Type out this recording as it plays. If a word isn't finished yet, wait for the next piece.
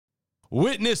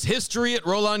Witness history at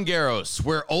Roland Garros,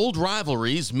 where old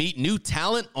rivalries meet new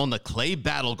talent on the clay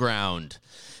battleground.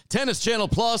 Tennis Channel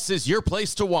Plus is your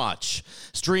place to watch.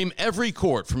 Stream every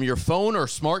court from your phone or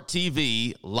smart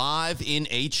TV live in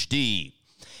HD.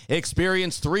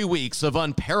 Experience 3 weeks of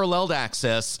unparalleled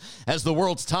access as the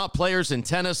world's top players in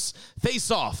tennis face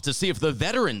off to see if the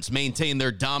veterans maintain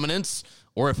their dominance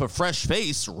or if a fresh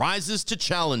face rises to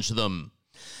challenge them.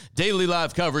 Daily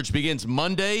live coverage begins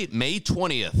Monday, May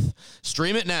 20th.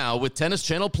 Stream it now with Tennis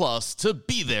Channel Plus to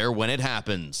be there when it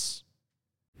happens.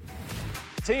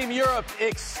 Team Europe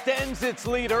extends its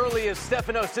lead early as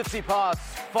Stefanos Tsitsipas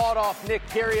fought off Nick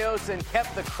Kyrgios and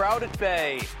kept the crowd at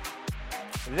bay.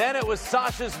 Then it was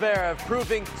Sasha Zverev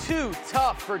proving too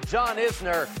tough for John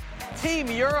Isner. Team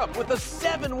Europe with a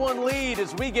 7-1 lead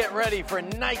as we get ready for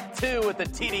night 2 at the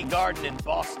TD Garden in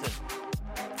Boston.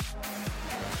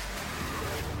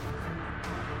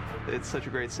 It's such a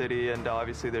great city, and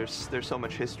obviously there's so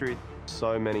much history.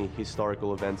 So many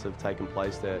historical events have taken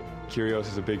place there. Kyrgios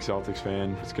is a big Celtics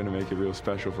fan. It's going to make it real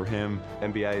special for him.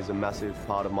 NBA is a massive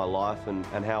part of my life and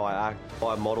how I act.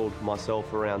 I modeled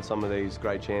myself around some of these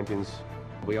great champions.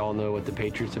 We all know what the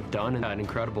Patriots have done in an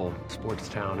incredible sports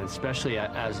town, especially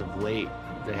as of late.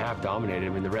 They have dominated. I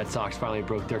mean, the Red Sox finally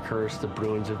broke their curse. The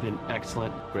Bruins have been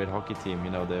excellent. Great hockey team. You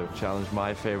know, they've challenged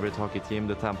my favorite hockey team,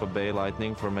 the Tampa Bay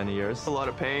Lightning, for many years. A lot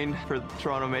of pain for the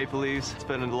Toronto Maple Leafs. It's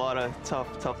been a lot of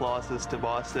tough losses to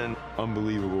Boston.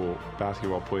 Unbelievable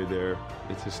basketball played there.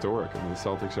 It's historic. I mean, the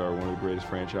Celtics are one of the greatest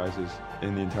franchises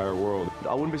in the entire world.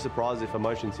 I wouldn't be surprised if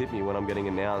emotions hit me when I'm getting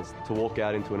announced. To walk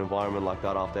out into an environment like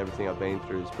that after everything I've been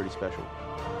through is pretty special.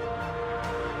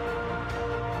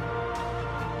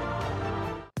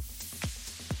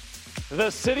 The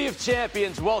City of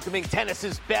Champions welcoming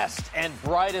tennis's best and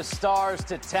brightest stars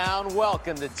to town.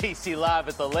 Welcome to TC Live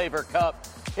at the Laver Cup.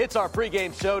 It's our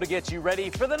pregame show to get you ready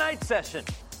for the night session.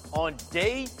 On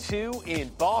day 2 in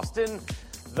Boston,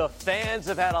 the fans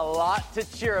have had a lot to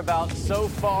cheer about so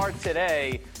far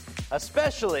today,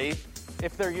 especially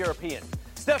if they're European.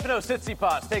 Stefanos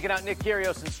Tsitsipas taking out Nick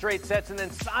Kyrgios in straight sets, and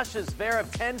then Sasha Zverev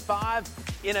 10-5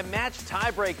 in a match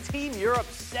tiebreak. Team Europe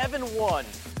 7-1.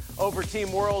 Over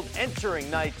Team World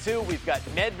entering night 2. We've got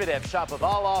Medvedev,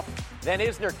 Shapovalov, then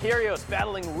Isner, Kyrgios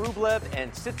battling Rublev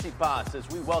and Tsitsipas as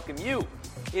we welcome you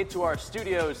into our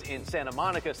studios in Santa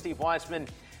Monica. Steve Weissman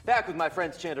back with my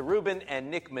friends Chanda Rubin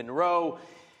and Nick Monroe.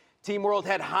 Team World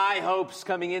had high hopes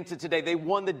coming into today. They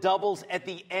won the doubles at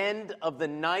the end of the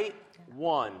night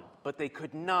 1, but they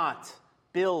could not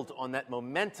build on that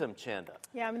momentum, Chanda.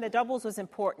 Yeah, I mean, the doubles was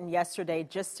important yesterday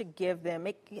just to give them,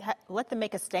 let them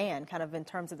make a stand kind of in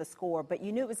terms of the score. But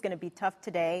you knew it was going to be tough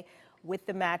today with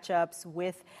the matchups,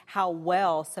 with how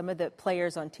well some of the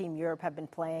players on Team Europe have been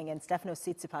playing. And Stefanos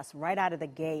Tsitsipas right out of the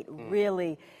gate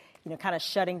really, kind of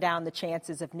shutting down the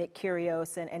chances of Nick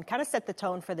Kyrgios and kind of set the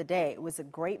tone for the day. It was a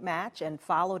great match and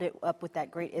followed it up with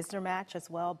that great Isner match as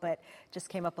well, but just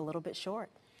came up a little bit short.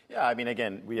 Yeah, I mean,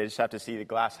 again, we just have to see the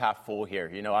glass half full here.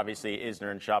 Obviously,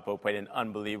 Isner and Shapo played an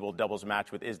unbelievable doubles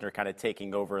match with Isner kind of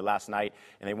taking over last night,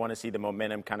 and they want to see the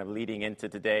momentum kind of leading into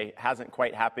today. Hasn't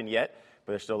quite happened yet,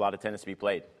 but there's still a lot of tennis to be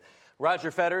played.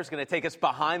 Roger Federer is going to take us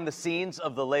behind the scenes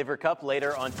of the Laver Cup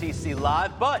later on TC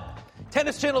Live, but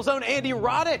Tennis Channel's own Andy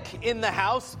Roddick in the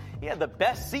house. He had the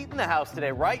best seat in the house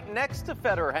today, right next to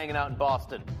Federer hanging out in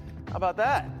Boston. How about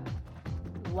that?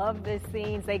 Love the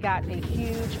scenes. They got a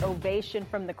huge ovation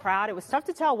from the crowd. It was tough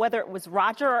to tell whether it was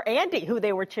Roger or Andy who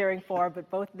they were cheering for,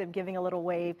 but both of them giving a little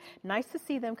wave. Nice to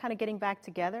see them kind of getting back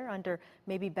together under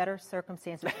maybe better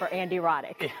circumstances for Andy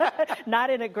Roddick. Not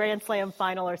in a Grand Slam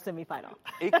final or semifinal.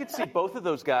 You could see both of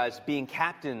those guys being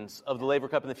captains of the Laver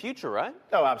Cup in the future, right?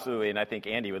 Oh, absolutely. And I think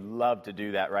Andy would love to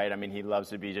do that, right? I mean, he loves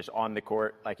to be just on the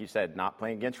court, like you said, not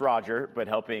playing against Roger, but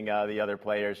helping the other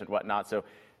players and whatnot. So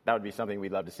that would be something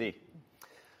we'd love to see.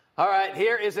 All right,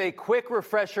 here is a quick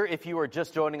refresher if you are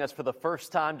just joining us for the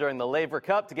first time during the Laver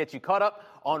Cup to get you caught up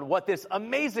on what this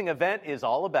amazing event is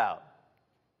all about.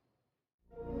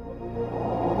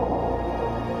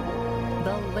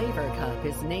 The Laver Cup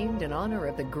is named in honor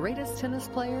of the greatest tennis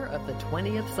player of the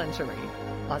 20th century,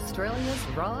 Australia's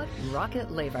Rod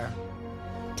Rocket Laver.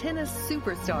 Tennis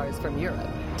superstars from Europe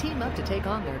team up to take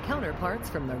on their counterparts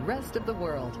from the rest of the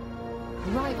world.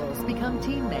 Rivals become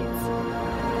teammates.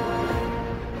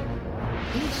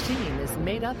 Each team is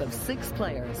made up of 6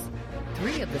 players.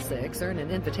 3 of the 6 earn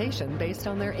an invitation based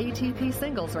on their ATP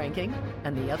singles ranking,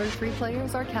 and the other 3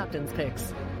 players are captain's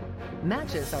picks.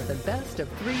 Matches are the best of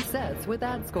 3 sets with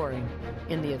ad scoring.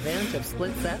 In the event of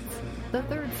split sets, the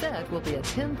third set will be a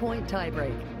 10-point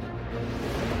tiebreak.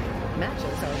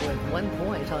 Matches are worth 1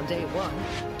 point on day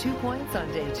 1, 2 points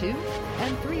on day 2,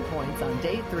 and 3 points on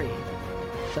day 3.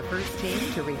 The first team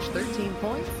to reach 13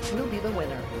 points will be the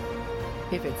winner.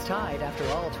 If it's tied after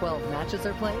all 12 matches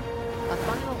are played, a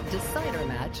final decider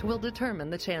match will determine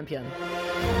the champion.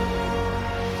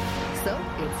 So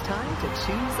it's time to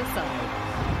choose a side.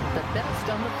 The best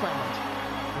on the planet.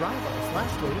 Rivals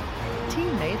last week,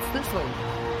 teammates this week.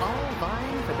 All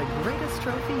vying for the greatest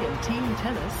trophy in team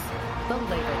tennis, the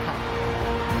Laver Cup.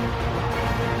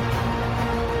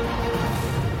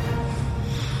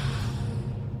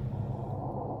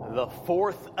 The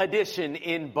 4th edition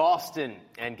in Boston.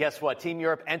 And guess what? Team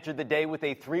Europe entered the day with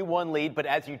a 3-1 lead, but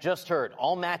as you just heard,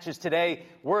 all matches today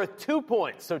worth 2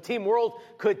 points. So Team World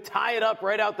could tie it up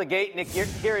right out the gate. Nick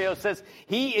Kyrgios says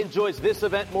he enjoys this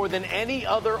event more than any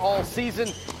other all season.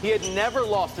 He had never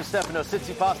lost to Stefanos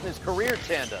Tsitsipas in his career,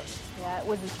 Chanda. Yeah, it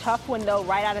was a tough one, though,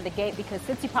 right out of the gate because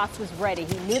Tsitsipas was ready.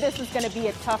 He knew this was going to be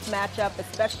a tough matchup,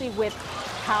 especially with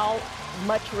how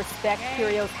much respect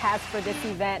Kyrgios has for this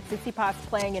event. Tsitsipas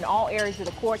playing in all areas of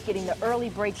the court, getting the early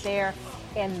break there,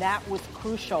 and that was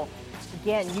crucial.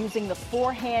 Again, using the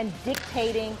forehand,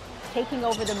 dictating, taking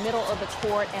over the middle of the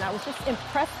court, and I was just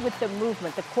impressed with the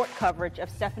movement, the court coverage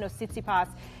of Stefanos Tsitsipas.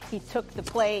 He took the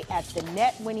play at the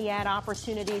net when he had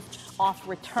opportunities. Off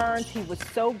returns, he was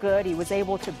so good. He was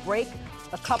able to break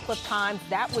a couple of times.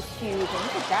 That was huge. And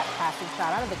look at that passing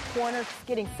shot out of the corner,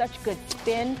 getting such good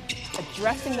spin,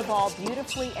 addressing the ball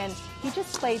beautifully. And he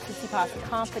just played Tsitsipas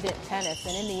confident tennis.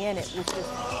 And in the end, it was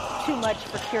just too much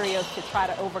for Kyrgios to try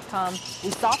to overcome.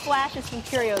 We saw flashes from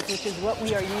Kyrgios, which is what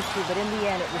we are used to. But in the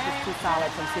end, it was just too solid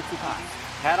from Tsitsipas.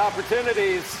 Had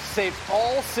opportunities, saved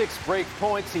all 6 break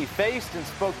points he faced, and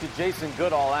spoke to Jason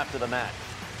Goodall after the match.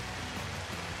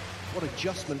 What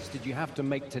adjustments did you have to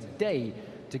make today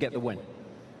to get the win?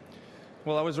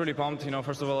 Well, I was really pumped.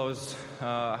 First of all,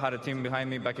 I had a team behind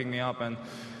me, backing me up, and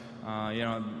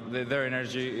their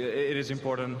energy, it is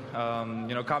important.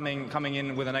 Coming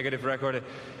in with a negative record,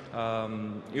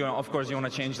 of course you want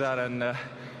to change that and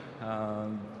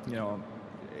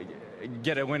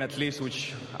get a win at least,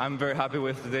 which I'm very happy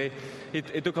with today.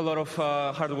 It took a lot of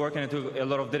hard work and it took a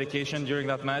lot of dedication during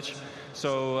that match.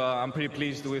 So I'm pretty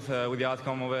pleased with the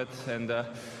outcome of it, and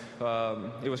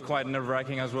it was quite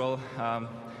nerve-wracking as well.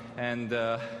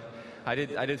 I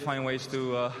did find ways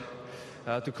to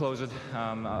close it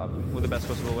with the best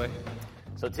possible way.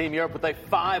 So Team Europe with a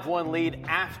 5-1 lead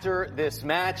after this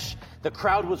match. The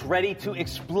crowd was ready to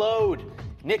explode.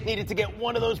 Nick needed to get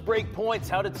one of those break points.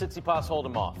 How did Tsitsipas hold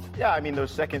him off? Yeah, I mean,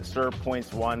 those second serve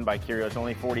points won by Kyrgios,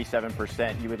 only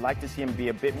 47%. You would like to see him be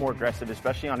a bit more aggressive,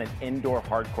 especially on an indoor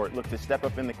hard court. Look to step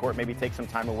up in the court, maybe take some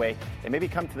time away, and maybe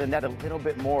come to the net a little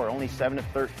bit more. Only 7 of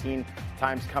 13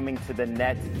 times coming to the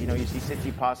net. You see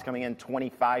Tsitsipas coming in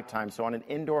 25 times. So on an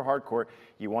indoor hard court,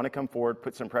 you want to come forward,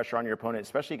 put some pressure on your opponent,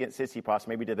 especially against Tsitsipas,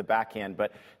 maybe to the backhand.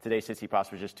 But today,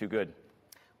 Tsitsipas was just too good.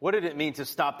 What did it mean to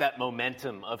stop that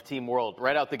momentum of Team World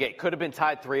right out the gate? Could have been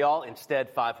tied 3-all,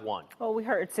 instead 5-1. Well, we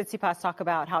heard Tsitsipas talk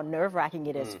about how nerve-wracking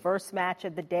it is. First match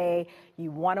of the day, you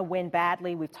want to win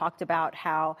badly. We've talked about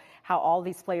how all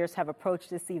these players have approached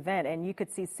this event, and you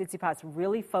could see Tsitsipas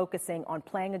really focusing on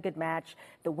playing a good match.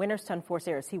 The winner's to unforced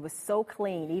errors. He was so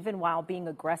clean, even while being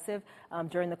aggressive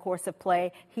during the course of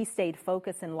play. He stayed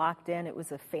focused and locked in. It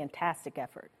was a fantastic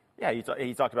effort. Yeah,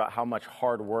 he talked about how much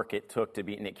hard work it took to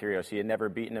beat Nick Kyrgios. He had never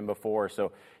beaten him before.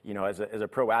 So, as a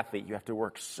pro athlete, you have to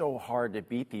work so hard to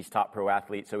beat these top pro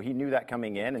athletes. So he knew that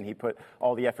coming in, and he put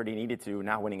all the effort he needed to,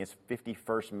 now winning his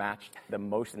 51st match, the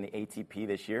most in the ATP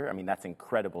this year. I mean, that's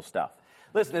incredible stuff.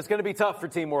 Listen, it's going to be tough for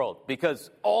Team World because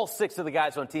all 6 of the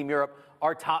guys on Team Europe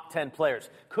are top 10 players.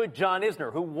 Could John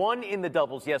Isner, who won in the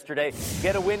doubles yesterday,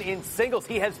 get a win in singles?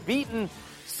 He has beaten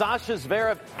Sasha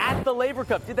Zverev at the Laver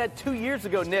Cup. Did that 2 years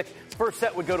ago, Nick. First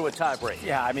set would go to a tiebreak.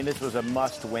 Yeah, I mean, this was a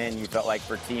must-win, you felt like,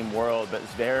 for Team World, but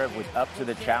Zverev was up to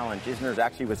the challenge. Isner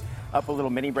actually was up a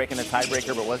little mini-break in the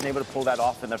tiebreaker, but wasn't able to pull that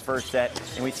off in the first set.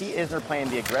 And we see Isner playing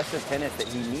the aggressive tennis that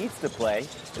he needs to play,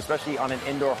 especially on an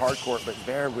indoor hard court, but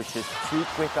Zverev was just too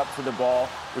quick up to the ball,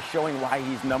 was showing why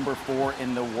he's number 4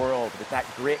 in the world with that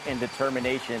grit and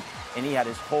determination, and he had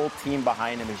his whole team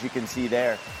behind him, as you can see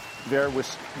there. Zverev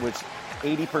was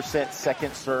 80%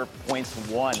 second serve points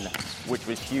won, which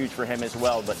was huge for him as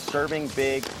well. But serving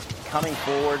big, coming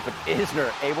forward, but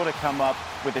Isner able to come up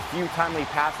with a few timely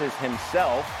passes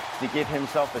himself to give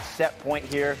himself a set point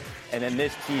here. And then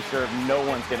this tee serve, no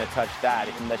one's going to touch that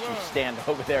unless you stand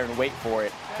over there and wait for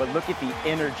it. But look at the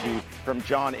energy from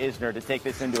John Isner to take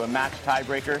this into a match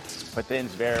tiebreaker. But then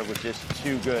Zverev was just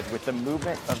too good with the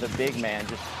movement of the big man,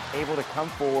 just able to come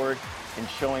forward and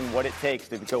showing what it takes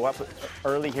to go up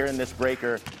early here in this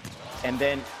breaker. And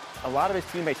then a lot of his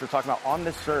teammates were talking about on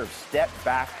the serve, step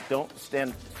back, don't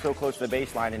stand so close to the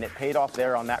baseline, and it paid off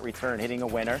there on that return, hitting a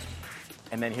winner.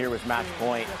 And then here was match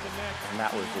point, and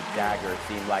that was the dagger, it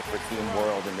seemed like, for Team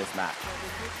World in this match.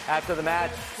 After the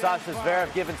match, Sasha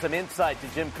Zverev giving some insight to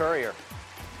Jim Courier.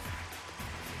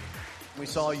 We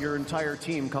saw your entire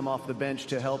team come off the bench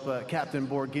to help Captain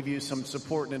Borg give you some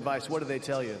support and advice. What did they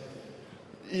tell you?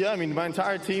 Yeah, I mean, my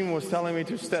entire team was telling me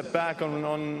to step back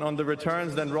on the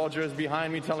returns. Then Roger is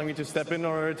behind me telling me to step in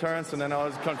on the returns. And then I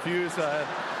was confused at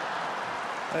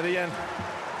the end.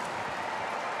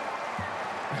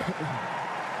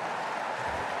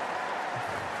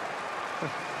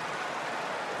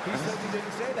 He said you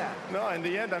didn't say that. No, in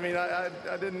the end, I mean, I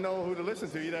didn't know who to listen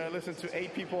to. Either I listened to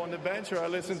 8 people on the bench or I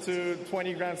listened to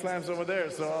 20 Grand Slams over there.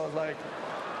 So I was like,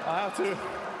 I have to.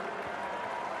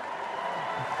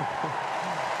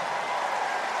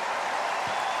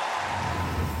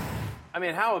 I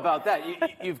mean, how about that?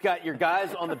 You've got your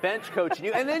guys on the bench coaching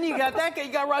you, and then you got that guy.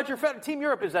 You got Roger Federer. Team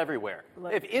Europe is everywhere.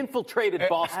 They've infiltrated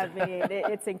Boston. I mean,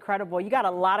 it's incredible. You got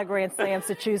a lot of Grand Slams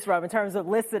to choose from in terms of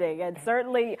listening, and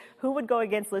certainly who would go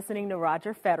against listening to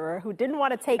Roger Federer, who didn't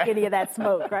want to take any of that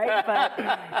smoke, right?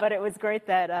 But it was great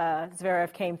that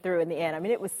Zverev came through in the end. I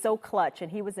mean, it was so clutch,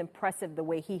 and he was impressive the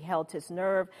way he held his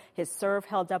nerve. His serve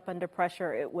held up under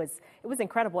pressure. It was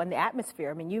incredible, and the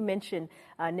atmosphere. I mean, you mentioned,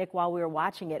 Nick, while we were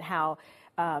watching it, how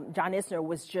John Isner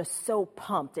was just so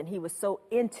pumped and he was so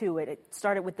into it. It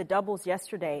started with the doubles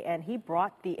yesterday, and he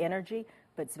brought the energy,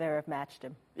 but Zverev matched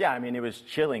him. Yeah, I mean, it was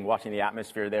chilling watching the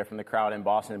atmosphere there from the crowd in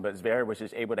Boston, but Zverev was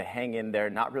just able to hang in there,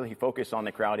 not really focus on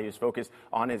the crowd. He was focused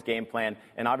on his game plan,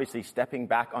 and obviously stepping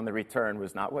back on the return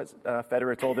was not what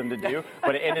Federer told him to do,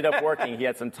 but it ended up working. He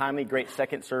had some timely, great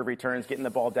second serve returns, getting the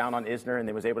ball down on Isner, and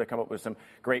then was able to come up with some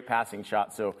great passing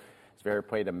shots. So Zverev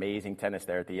played amazing tennis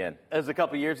there at the end. It was a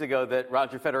couple years ago that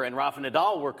Roger Federer and Rafa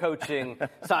Nadal were coaching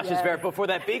Sasha Zverev before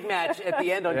that big match at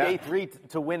the end on day 3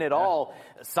 to win it all.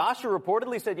 Sasha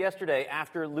reportedly said yesterday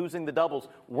after losing the doubles,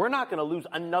 we're not going to lose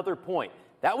another point.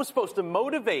 That was supposed to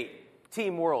motivate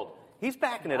Team World. He's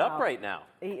backing it up right now.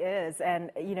 He is.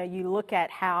 And, you know, you look at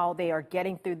how they are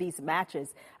getting through these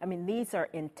matches. I mean, these are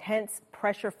intense,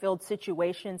 pressure-filled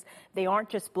situations. They aren't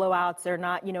just blowouts. They're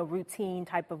not, you know, routine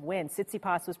type of wins.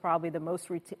 Tsitsipas was probably the most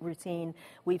routine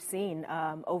we've seen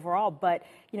overall. But,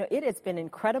 you know, it has been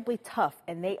incredibly tough,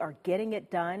 and they are getting it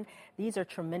done. These are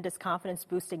tremendous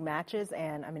confidence-boosting matches,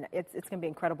 and, I mean, it's going to be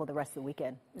incredible the rest of the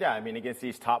weekend. Yeah, I mean, against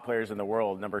these top players in the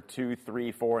world, number 2,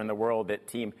 3, 4 in the world, that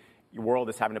Team World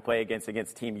is having to play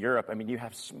against Team Europe. I mean, you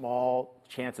have small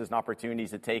chances and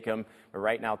opportunities to take them, but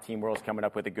right now Team World's coming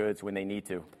up with the goods when they need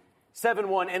to.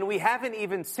 7-1, and we haven't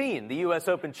even seen the U.S.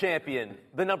 Open champion,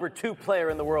 the number 2 player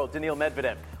in the world, Daniil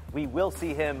Medvedev. We will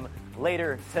see him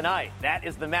later tonight. That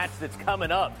is the match that's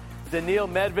coming up. Daniil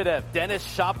Medvedev, Denis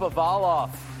Shapovalov,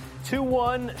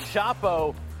 2-1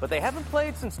 Shapo, but they haven't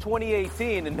played since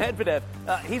 2018. And Medvedev,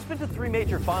 he's been to 3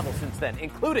 major finals since then,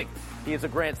 including he is a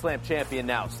Grand Slam champion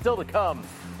now. Still to come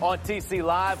on TC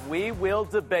Live, we will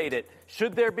debate it.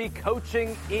 Should there be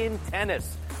coaching in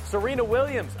tennis? Serena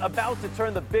Williams about to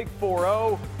turn the big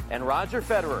 4-0, and Roger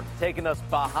Federer taking us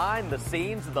behind the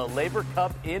scenes of the Laver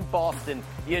Cup in Boston.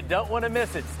 You don't want to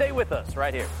miss it. Stay with us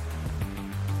right here.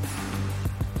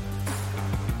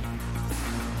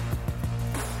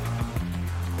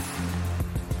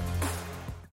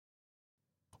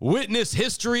 Witness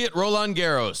history at Roland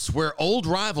Garros, where old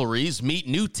rivalries meet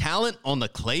new talent on the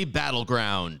clay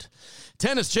battleground.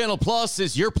 Tennis Channel Plus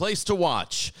is your place to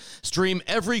watch. Stream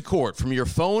every court from your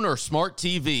phone or smart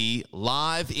TV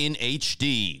live in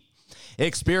HD.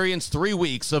 Experience 3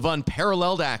 weeks of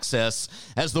unparalleled access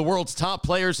as the world's top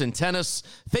players in tennis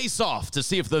face off to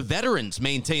see if the veterans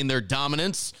maintain their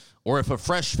dominance or if a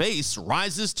fresh face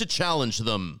rises to challenge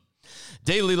them.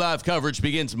 Daily live coverage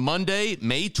begins Monday,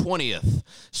 May 20th.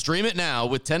 Stream it now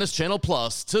with Tennis Channel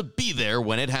Plus to be there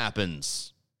when it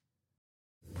happens.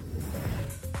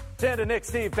 Santa, Nick,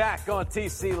 Steve back on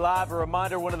TC Live. A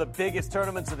reminder, one of the biggest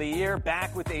tournaments of the year,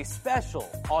 back with a special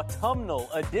autumnal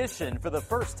edition for the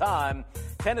first time.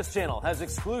 Tennis Channel has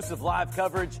exclusive live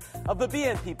coverage of the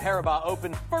BNP Paribas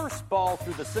Open first ball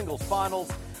through the singles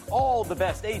finals. All the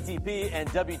best ATP and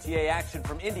WTA action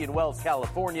from Indian Wells,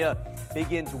 California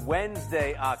begins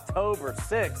Wednesday, October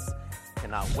 6th.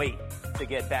 Cannot wait to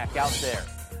get back out there.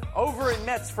 Over in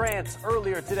Metz, France,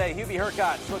 earlier today, Hubie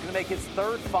Hurkacz looking to make his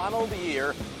 3rd final of the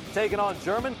year, taking on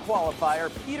German qualifier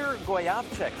Peter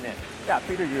Gojowczyk. Nick. Yeah,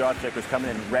 Peter Gojowczyk was coming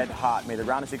in red hot, made the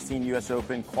round of 16 U.S.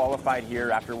 Open, qualified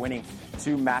here after winning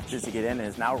 2 matches to get in, and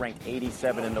is now ranked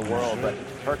 87 in the world. But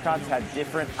Hurkacz had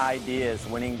different ideas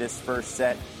winning this first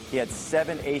set. He had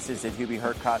 7 aces if Hubie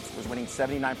Hurkacz was winning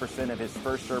 79% of his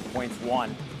first serve points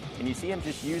won. And you see him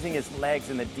just using his legs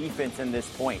and the defense in this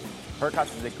point.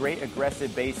 Hurkacz is a great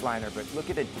aggressive baseliner, but look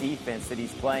at the defense that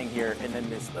he's playing here. And then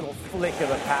this little flick of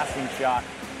a passing shot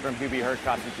from Hubie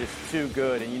Hurkacz is just too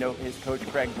good. And you know his coach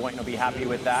Craig Boynton will be happy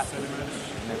with that. And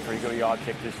then Frigo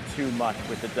Yawchik just too much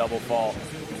with the double fault.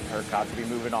 Hurkacz will be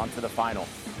moving on to the final.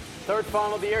 Third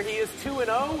final of the year. He is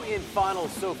 2-0 in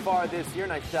finals so far this year.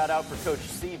 Nice shout out for Coach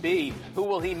CB. Who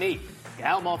will he meet?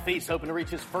 Gael Monfils hoping to reach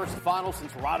his first final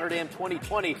since Rotterdam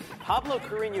 2020. Pablo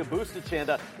Carreño Busta,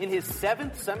 Chanda, in his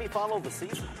 7th semifinal of the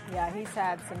season. Yeah, he's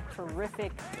had some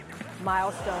terrific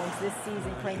milestones this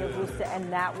season, Carreño Busta,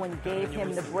 and that one gave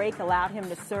him the break, allowed him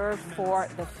to serve for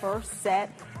the first set.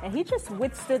 And he just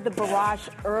withstood the barrage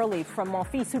early from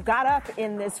Monfils, who got up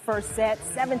in this first set,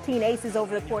 17 aces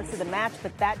over the course of the match,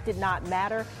 but that did not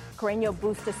matter. Carreño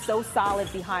Busta so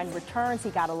solid behind returns.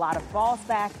 He got a lot of balls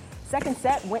back. Second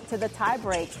set went to the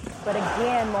tiebreak, but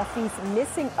again, Monfils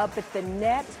missing up at the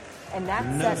net, and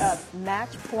that set up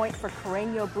match point for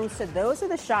Carreño Busta. Those are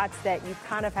the shots that you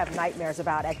kind of have nightmares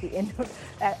about at the end of,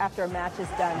 after a match is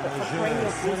done. But for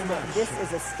Carreño Busta, this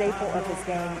is a staple of his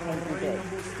game, and he did.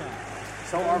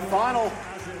 So our final,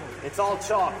 it's all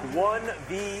chalk,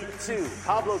 1v2.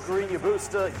 Pablo Carreño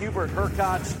Busta, Hubert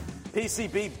Hurkacz.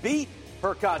 PCB beat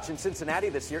Hurkacz in Cincinnati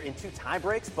this year in 2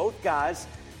 tiebreaks. Both guys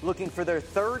looking for their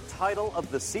 3rd title of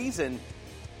the season.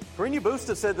 Carreño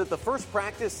Busta said that the first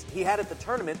practice he had at the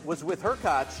tournament was with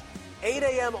Hurkacz, 8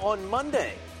 a.m. on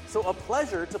Monday. So a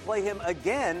pleasure to play him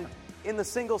again in the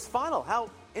singles final.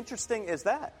 How interesting is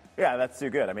that? Yeah, that's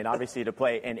too good. I mean, obviously to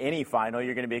play in any final,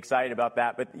 you're going to be excited about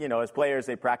that. But, you know, as players,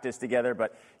 they practice together.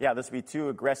 But, yeah, this will be 2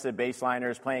 aggressive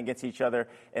baseliners playing against each other.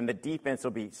 And the defense will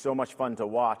be so much fun to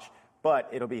watch. But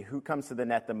it'll be who comes to the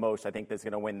net the most, I think, that's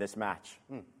going to win this match.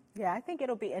 Yeah, I think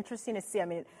it'll be interesting to see. I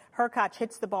mean, Hurkacz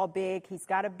hits the ball big. He's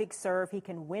got a big serve. He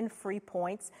can win free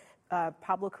points.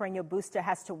 Pablo Carreño Busta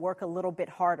has to work a little bit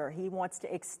harder. He wants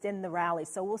to extend the rally.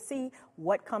 So we'll see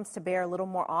what comes to bear a little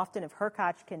more often. If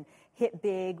Hurkacz can hit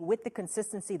big with the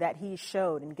consistency that he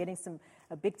showed and getting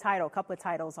a big title, a couple of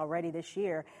titles already this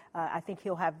year, I think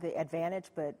he'll have the advantage.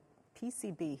 But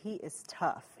PCB, he is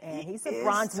tough, and he's a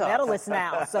bronze medalist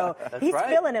now, so he's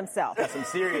feeling himself. Got some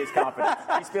serious confidence.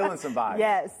 He's feeling some vibes.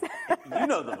 Yes. You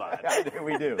know the vibes.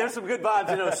 We do. There's some good vibes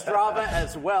in Ostrava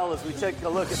as well. As we take a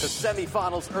look at the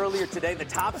semifinals earlier today, the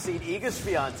top seed, Iga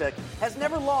Swiatek, has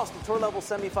never lost a tour-level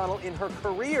semifinal in her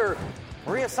career.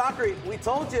 Maria Sakkari, we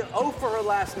told you 0 for her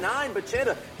last 9, but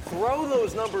Chanda, throw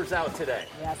those numbers out today.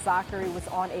 Yeah, Sakkari was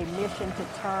on a mission to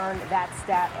turn that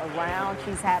stat around.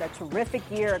 She's had a terrific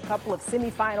year, a couple of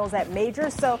semifinals at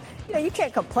majors, so you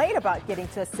can't complain about getting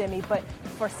to a semi. But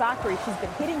for Sakkari, she's been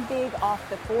hitting big off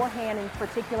the forehand in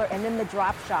particular, and then the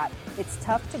drop shot. It's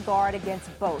tough to guard against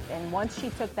both. And once she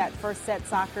took that first set,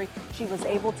 Sakkari, she was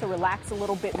able to relax a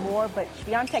little bit more. But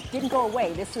Swiatek didn't go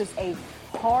away. This was a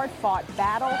hard-fought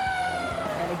battle.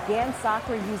 And again,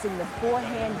 Sakkari using the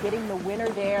forehand, getting the winner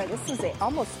there. This is an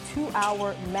almost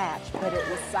 2-hour match, but it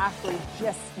was Sakkari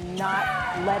just not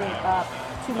letting up,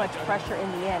 too much pressure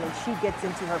in the end, and she gets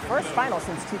into her first final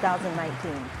since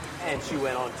 2019. And she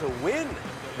went on to win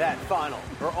that final,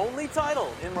 her only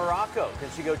title in Morocco. Can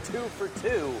she go 2 for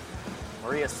 2?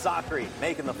 Maria Sakkari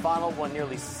making the final, won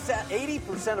nearly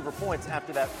 80% of her points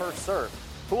after that first serve.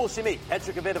 Who will she meet?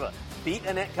 Petra Kvitova beat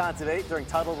Anett Kontaveit during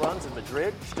title runs in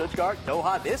Madrid, Stuttgart,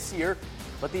 Doha this year.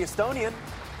 But the Estonian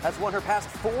has won her past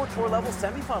 4 tour-level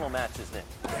semifinal matches, Nick.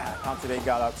 Yeah, Kontaveit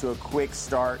got out to a quick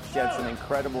start. She had some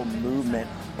incredible movement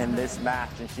in this match,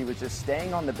 and she was just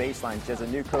staying on the baseline. She has a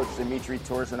new coach, Dmitry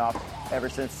Tursunov, ever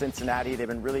since Cincinnati. They've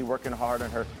been really working hard on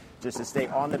her just to stay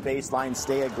on the baseline,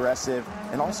 stay aggressive.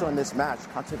 And also in this match,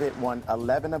 Kontaveit won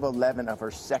 11 of 11 of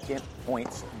her second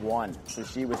points won. So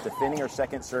she was defending her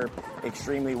second serve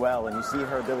extremely well. And you see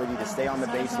her ability to stay on the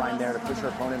baseline there, to push her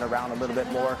opponent around a little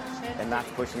bit more, and that's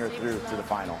pushing her through to the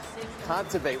final.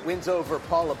 Kontaveit wins over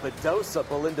Paula Badosa,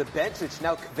 Belinda Bencic,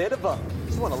 now Kvitova.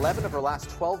 She's won 11 of her last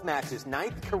 12 matches,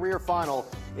 9th career final.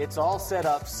 It's all set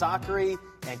up. Sakkari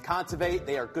and Kontaveit,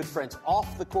 they are good friends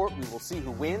off the court. We will see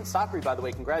who wins. Sakkari, by the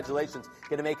way, congratulations,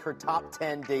 going to make her top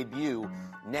 10 debut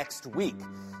next week.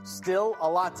 Still a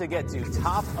lot to get to.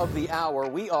 Top of the hour.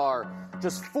 We are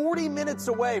just 40 minutes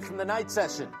away from the night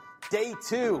session. Day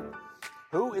 2.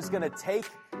 Who is going to take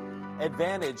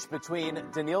advantage between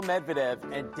Daniil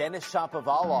Medvedev and Denis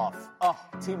Shapovalov? Oh,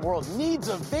 Team World needs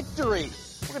a victory.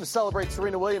 We're going to celebrate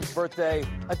Serena Williams' birthday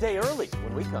a day early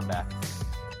when we come back.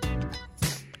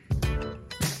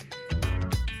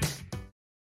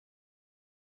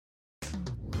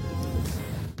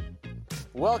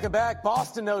 Welcome back.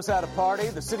 Boston knows how to party.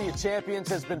 The City of Champions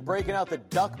has been breaking out the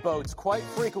duck boats quite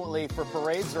frequently for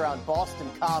parades around Boston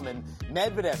Common.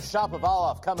 Medvedev,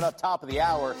 Shapovalov coming up top of the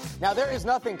hour. Now, there is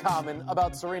nothing common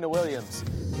about Serena Williams.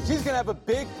 She's going to have a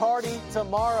big party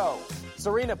tomorrow.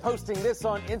 Serena posting this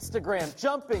on Instagram,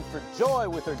 jumping for joy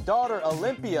with her daughter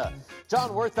Olympia.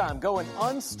 John Wertheim going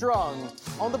unstrung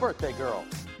on the birthday girl.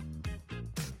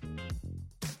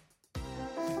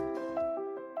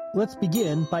 Let's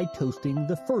begin by toasting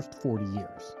the first 40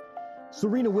 years.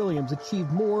 Serena Williams achieved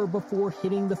more before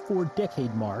hitting the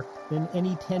 4-decade mark than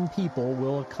any 10 people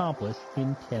will accomplish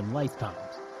in 10 lifetimes.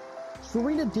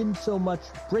 Serena didn't so much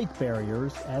break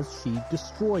barriers as she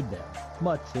destroyed them,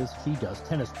 much as she does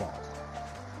tennis balls.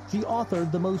 She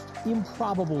authored the most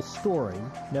improbable story,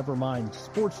 never mind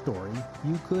sports story,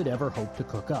 you could ever hope to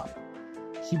cook up.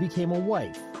 She became a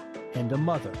wife and a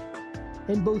mother,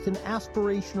 and both an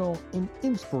aspirational and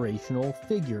inspirational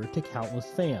figure to countless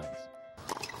fans.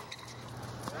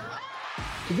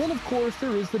 Then, of course, there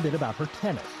is the bit about her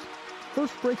tennis.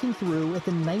 First breaking through at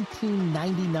the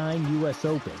 1999 U.S.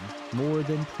 Open, more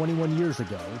than 21 years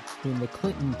ago, in the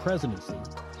Clinton presidency,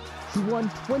 she won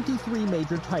 23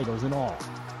 major titles in all,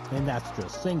 and that's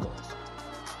just singles.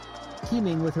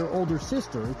 Teaming with her older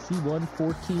sister, she won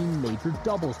 14 major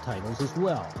doubles titles as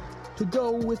well, to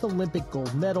go with Olympic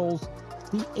gold medals,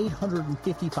 the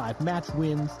 855 match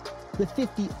wins, the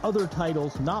 50 other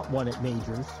titles not won at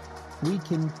majors. We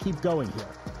can keep going here.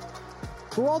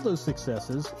 For all those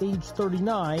successes, age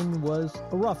 39 was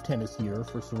a rough tennis year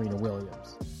for Serena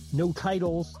Williams. No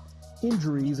titles,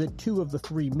 injuries at 2 of the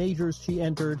 3 majors she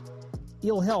entered,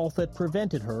 ill health that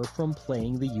prevented her from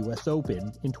playing the U.S.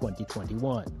 Open in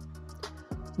 2021.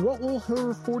 What will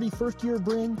her 41st year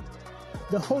bring?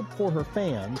 The hope for her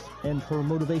fans and her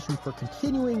motivation for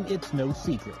continuing, it's no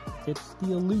secret. It's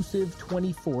the elusive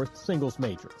 24th singles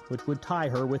major, which would tie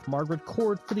her with Margaret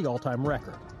Court for the all-time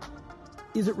record.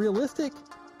 Is it realistic?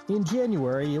 In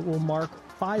January, it will mark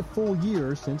 5 full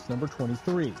years since number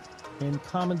 23, and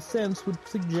common sense would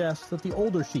suggest that the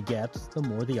older she gets, the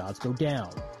more the odds go down.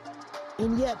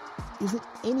 And yet, is it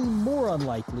any more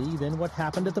unlikely than what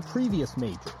happened at the previous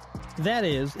major? That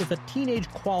is, if a teenage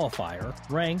qualifier,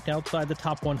 ranked outside the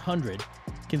top 100,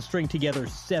 can string together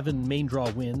 7 main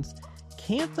draw wins,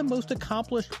 can't the most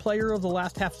accomplished player of the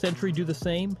last half-century do the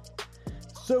same?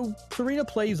 So Serena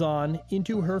plays on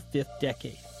into her 5th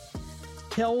decade.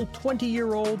 Tell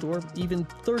 20-year-old or even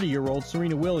 30-year-old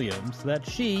Serena Williams that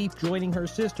she, joining her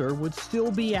sister, would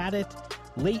still be at it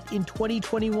late in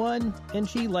 2021, and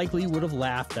she likely would have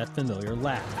laughed that familiar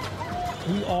laugh.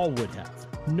 We all would have.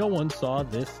 No one saw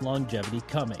this longevity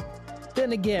coming.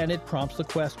 Then again, it prompts the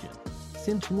question,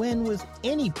 since when was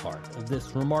any part of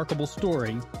this remarkable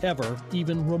story ever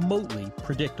even remotely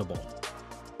predictable?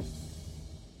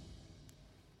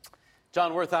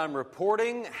 John Wertheim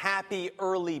reporting. Happy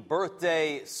early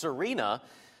birthday, Serena.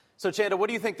 So, Chanda, what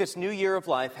do you think this new year of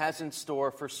life has in store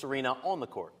for Serena on the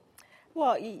court?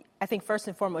 Well, I think first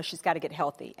and foremost, she's got to get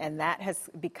healthy, and that has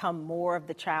become more of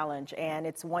the challenge. And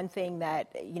it's one thing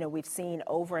that, we've seen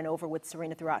over and over with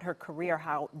Serena throughout her career,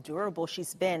 how durable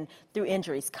she's been through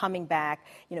injuries, coming back,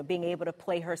 being able to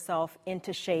play herself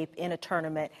into shape in a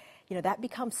tournament. That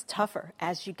becomes tougher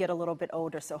as you get a little bit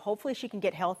older. So hopefully she can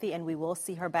get healthy, and we will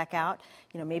see her back out,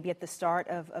 maybe at the start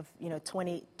of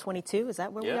 2022. Is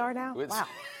that where we are now? Wow.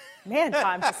 Man,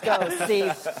 time just goes,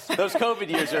 Steve. Those COVID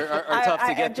years are tough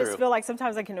to get through. I just feel like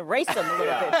sometimes I can erase them a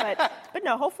little bit. But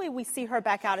no, hopefully we see her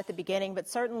back out at the beginning. But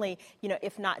certainly,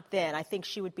 if not then, I think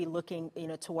she would be looking,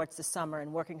 towards the summer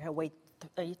and working her way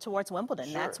towards Wimbledon.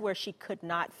 Sure. That's where she could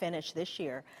not finish this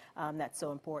year. That's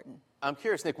so important. I'm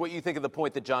curious, Nick, what you think of the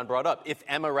point that John brought up. If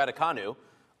Emma Raducanu,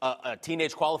 a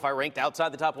teenage qualifier ranked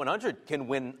outside the top 100, can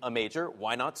win a major,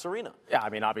 why not Serena? Yeah,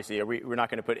 I mean, obviously, we're not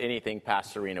going to put anything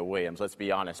past Serena Williams, let's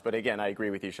be honest. But again, I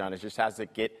agree with you, Sean. It just has to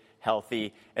get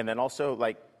healthy. And then also,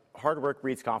 hard work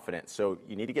breeds confidence. So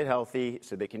you need to get healthy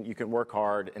so you can work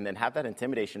hard and then have that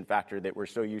intimidation factor that we're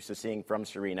so used to seeing from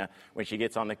Serena when she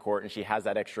gets on the court and she has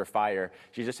that extra fire.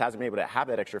 She just hasn't been able to have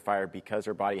that extra fire because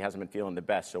her body hasn't been feeling the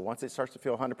best. So once it starts to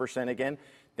feel 100% again,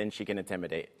 then she can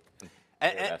intimidate.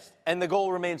 And the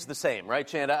goal remains the same, right,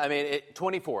 Chanda? I mean,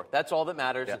 24, that's all that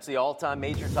matters. Yep. It's the all-time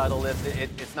major title lift.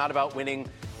 It's not about winning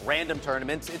random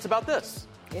tournaments. It's about this.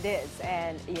 It is,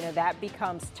 and that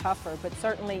becomes tougher. But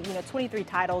certainly, 23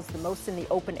 titles, the most in the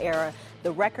Open era.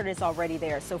 The record is already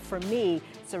there. So for me,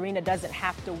 Serena doesn't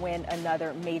have to win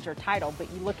another major title.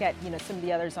 But you look at some of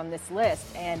the others on this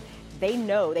list, and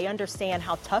they understand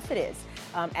how tough it is.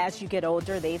 As you get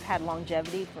older, they've had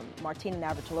longevity from Martina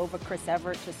Navratilova, Chris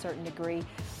Evert to a certain degree.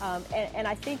 And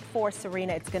I think for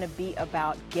Serena, it's going to be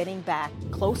about getting back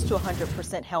close to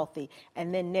 100% healthy.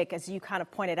 And then, Nick, as you kind of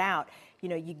pointed out,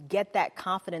 you get that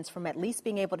confidence from at least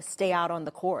being able to stay out on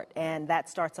the court. And that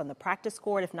starts on the practice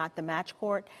court, if not the match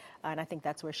court. And I think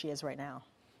that's where she is right now.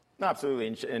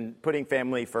 Absolutely. And putting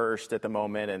family first at the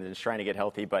moment and just trying to get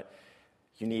healthy. But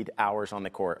you need hours on the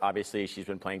court. Obviously, she's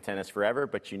been playing tennis forever,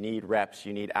 but you need reps,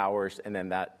 you need hours, and then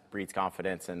that breeds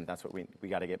confidence. And that's what we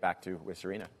got to get back to with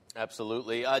Serena.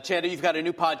 Absolutely. Chanda, you've got a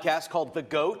new podcast called The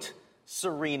GOAT,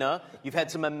 Serena. You've had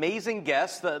some amazing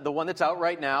guests. The one that's out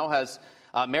right now has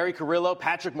Mary Carrillo,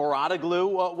 Patrick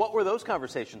Mouratoglou. What were those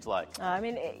conversations like?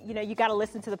 You got to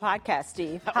listen to the podcast,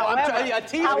 Steve.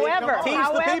 However,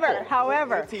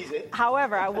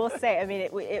 I will say,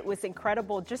 it was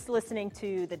incredible just listening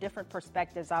to the different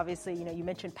perspectives. Obviously, you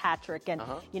mentioned Patrick and,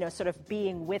 sort of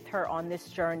being with her on this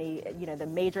journey, the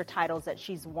major titles that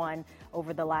she's won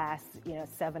over the last,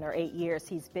 7 or 8 years.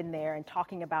 He's been there and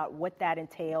talking about what that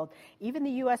entailed, even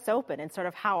the U.S. Open and sort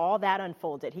of how all that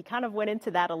unfolded. He kind of went into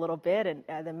that a little bit, and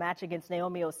the match against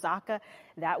Naomi Osaka,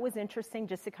 that was interesting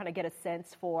just to kind of get a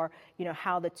sense for,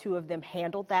 how the two of them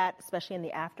handled that, especially in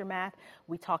the aftermath.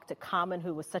 We talked to Common,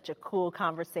 who was such a cool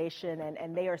conversation,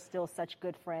 and they are still such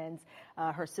good friends.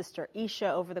 Her sister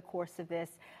Isha over the course of this.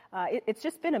 It's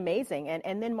just been amazing.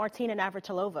 And then Martina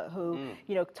Navratilova, who,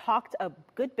 talked a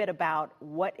good bit about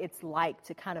what it's like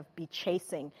to kind of be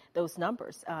chasing those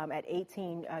numbers. At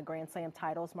 18 Grand Slam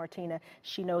titles, Martina,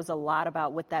 she knows a lot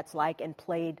about what that's like and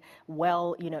played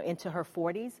well, into her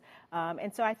 40s.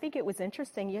 And so I think it was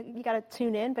interesting. You got to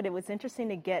tune in, but it was interesting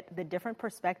to get the different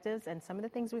perspectives, and some of the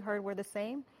things we heard were the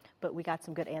same, but we got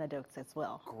some good anecdotes as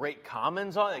well. Great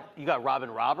comments on it. You got Robin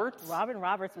Roberts. Robin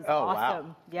Roberts was awesome.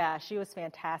 Wow. Yeah, she was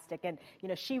fantastic. And,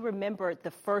 she remembered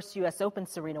the first U.S. Open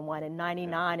Serena won in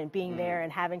 99 and being there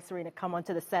and having Serena come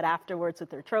onto the set afterwards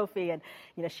with her trophy. And,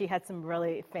 she had some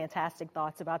really fantastic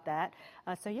thoughts about that.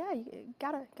 You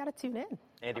gotta tune in.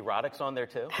 Andy Roddick's on there,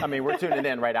 too. We're tuning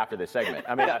in right after this segment.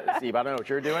 Steve, I don't know what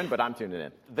you're doing, but I'm tuning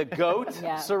in. The GOAT,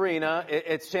 Serena.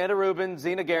 It's Chanda Rubin,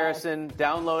 Zina Garrison. Yes.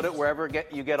 Download it wherever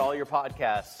you get all your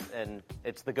podcasts. And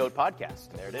it's the GOAT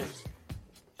podcast. There it is.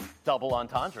 Double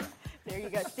entendre. There you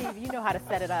go. Steve, you know how to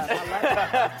set it up.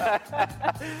 I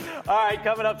love it. All right,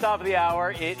 coming up top of the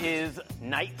hour, it is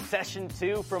night session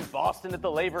 2 from Boston at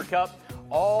the Laver Cup.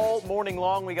 All morning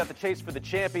long, we got the chase for the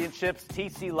championships.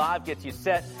 TC Live gets you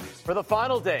set for the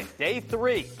final day, day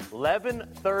 3,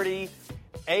 11:30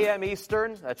 a.m.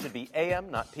 Eastern. That should be a.m.,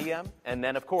 not p.m. And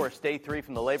then, of course, day 3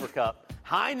 from the Laver Cup.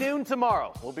 High noon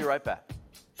tomorrow. We'll be right back.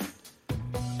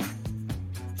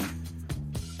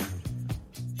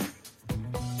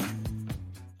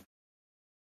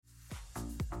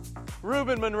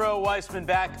 Ruben Monroe-Weissman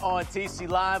back on TC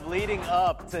Live, leading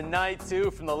up to night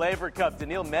 2 from the Laver Cup.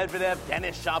 Daniil Medvedev,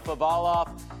 Denis Shapovalov,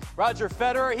 Roger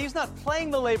Federer. He's not playing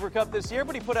the Laver Cup this year,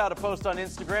 but he put out a post on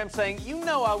Instagram saying,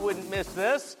 I wouldn't miss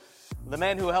this. The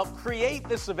man who helped create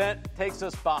this event takes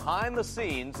us behind the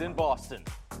scenes in Boston.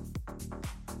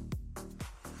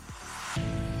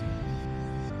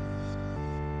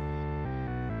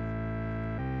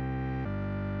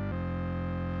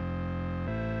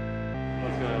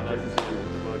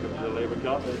 Welcome to the Laver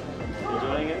Cup.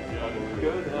 Enjoying it?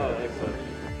 Good? Oh, excellent.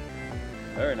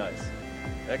 Very nice.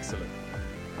 Excellent.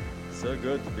 So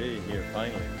good to be here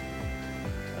finally.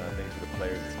 And I think for the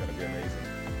players it's going to be amazing.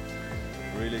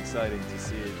 Really exciting to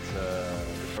see it the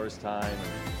first time.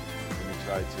 When you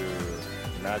try to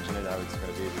imagine it, how it's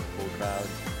going to be with a full crowd.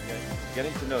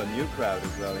 Getting to know a new crowd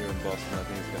as well here in Boston, I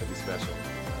think it's going to be special.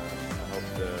 I hope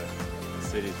the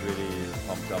city is really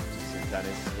pumped up to see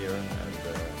tennis here, and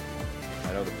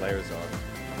I know the players are.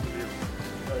 Unbelievable.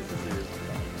 Nice to see you.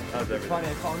 How's everything? Funny,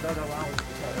 I found out around.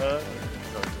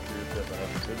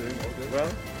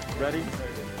 Well, ready?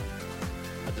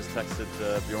 I just texted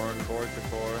Bjorn Borg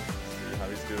before, see how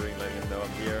he's doing, letting him know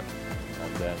I'm here.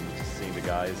 And then just seeing the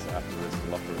guys afterwards in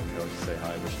the locker room, going to say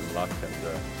hi, wish them luck, and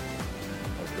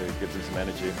hopefully it gives them some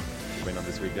energy to win on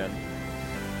this weekend.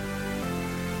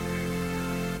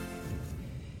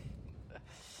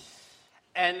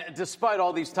 And despite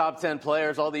all these top 10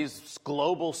 players, all these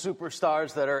global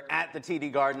superstars that are at the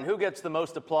TD Garden, who gets the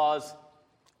most applause?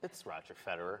 It's Roger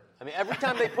Federer. I mean, every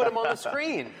time they put him on the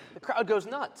screen, the crowd goes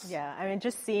nuts. Yeah, I mean,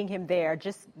 just seeing him there,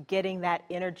 just getting that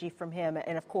energy from him,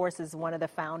 and of course, is one of the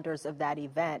founders of that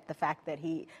event. The fact that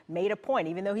he made a point,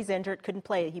 even though he's injured, couldn't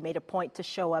play, he made a point to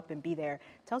show up and be there.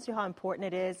 Tells you how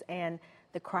important it is, and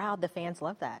the crowd, the fans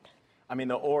love that. I mean,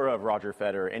 the aura of Roger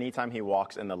Federer, anytime he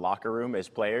walks in the locker room as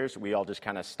players, we all just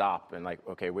kind of stop and like,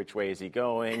 okay, which way is he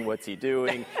going? What's he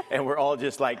doing? And we're all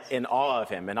just like in awe of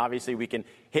him. And obviously we can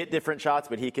hit different shots,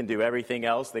 but he can do everything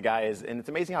else. The guy is, and it's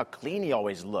amazing how clean he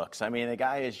always looks. I mean, the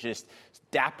guy is just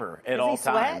dapper at all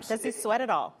times. Does he sweat at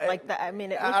all? Like, I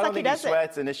mean, it looks I don't like think he does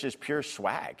sweats, and it's just pure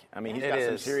swag. I mean, he's got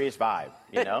some serious vibe,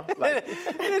 you know? Like,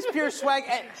 it is pure swag,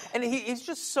 and he's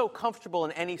just so comfortable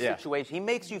in any situation. He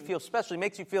makes you feel special. He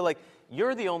makes you feel like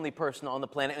you're the only person on the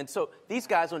planet. And so these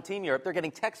guys on Team Europe, they're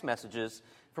getting text messages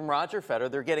from Roger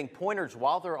Federer. They're getting pointers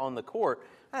while they're on the court.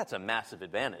 That's a massive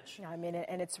advantage. Yeah, I mean,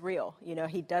 and it's real. You know,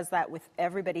 he does that with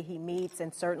everybody he meets,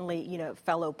 and certainly, you know,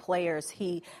 fellow players.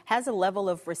 He has a level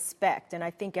of respect, and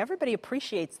I think everybody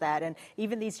appreciates that. And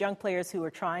even these young players who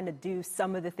are trying to do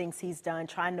some of the things he's done,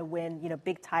 trying to win, you know,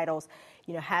 big titles,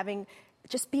 you know,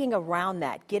 just being around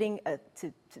that, getting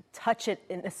to touch it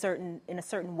in a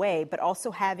certain way, but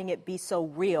also having it be so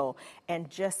real and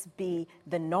just be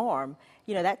the norm.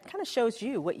 You know, that kind of shows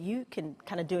you what you can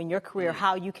kind of do in your career,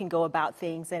 how you can go about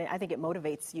things, and I think it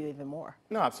motivates you even more.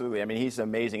 No, absolutely. I mean, he's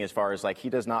amazing as far as, like, he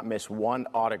does not miss one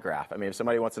autograph. I mean, if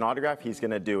somebody wants an autograph, he's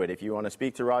going to do it. If you want to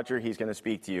speak to Roger, he's going to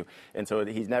speak to you. And so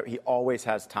he always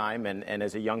has time, and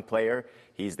as a young player,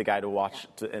 he's the guy to watch,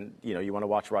 and, you know, you want to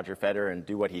watch Roger Federer and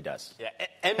do what he does. Yeah,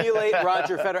 emulate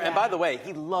Roger Federer. And by the way,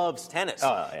 he loves tennis.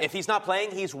 Oh, yeah. If he's not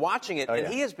playing, he's watching it, and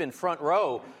he has been front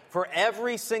row for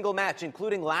every single match,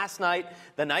 including last night,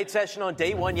 the night session on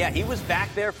day one. Yeah, he was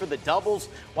back there for the doubles,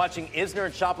 watching Isner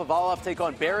and Shapovalov take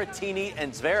on Berrettini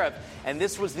and Zverev. And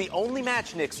this was the only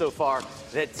match, Nick, so far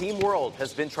that Team World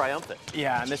has been triumphant.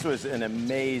 Yeah, and this was an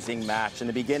amazing match. In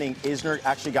the beginning, Isner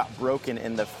actually got broken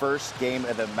in the first game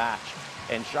of the match.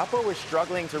 And Shapo was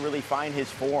struggling to really find his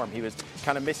form. He was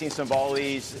kind of missing some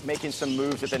volleys, making some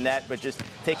moves at the net, but just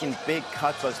taking big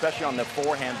cuts, especially on the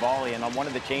forehand volley. And on one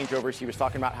of the changeovers, he was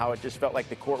talking about how it just felt like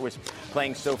the court was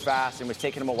playing so fast and was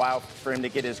taking him a while for him to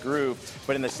get his groove.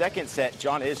 But in the second set,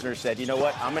 John Isner said, you know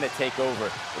what, I'm going to take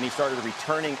over. And he started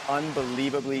returning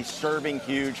unbelievably, serving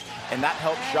huge. And that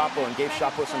helped Shapo and gave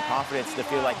Shapo some confidence to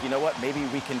feel like, you know what, maybe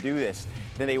we can do this.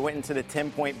 Then they went into the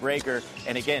 10-point breaker,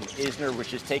 and again, Isner was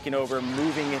just taking over,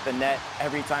 moving at the net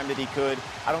every time that he could.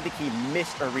 I don't think he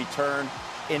missed a return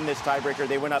in this tiebreaker.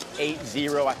 They went up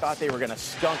 8-0. I thought they were going to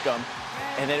skunk them,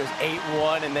 and then it was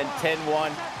 8-1 and then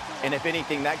 10-1. And if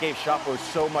anything, that gave Shapo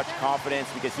so much confidence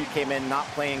because he came in not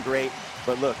playing great.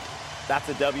 But look, that's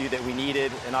a W that we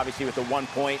needed, and obviously with the 1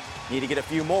 point, need to get a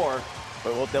few more,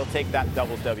 but they'll take that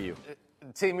double W.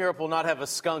 Team Europe will not have a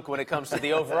skunk when it comes to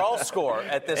the overall score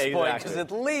at this point, because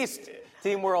at least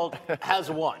Team World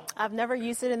has won. I've never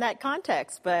used it in that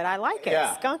context, but I like it.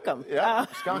 Yeah. Skunk 'em. Yeah,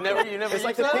 skunk 'em. You never it's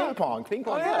like the ping pong. Ping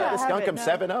pong. yeah, skunk 'em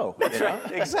 7-0. That's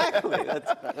right. Exactly.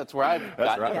 That's where I've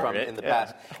gotten it from in the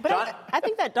past. But John? I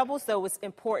think that doubles, though, was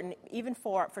important, even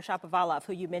for Shapovalov,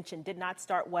 who you mentioned did not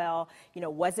start well, you know,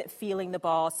 wasn't feeling the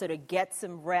ball. So to get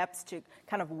some reps to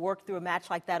kind of work through a match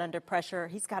like that under pressure,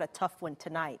 he's got a tough one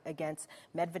tonight against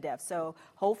Medvedev. So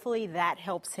hopefully that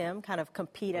helps him kind of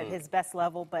compete at his best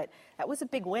level. But that was a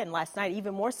big win last night,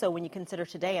 even more so when you consider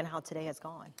today and how today has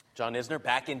gone. John Isner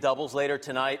back in doubles later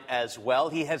tonight as well.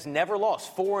 He has never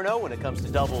lost, 4-0 when it comes to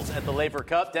doubles at the Laver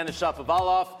Cup. Denis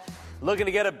Shapovalov looking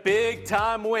to get a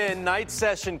big-time win. Night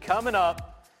session coming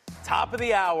up. Top of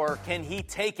the hour. Can he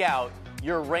take out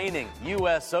your reigning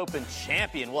U.S. Open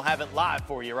champion? We'll have it live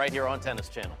for you right here on Tennis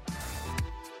Channel.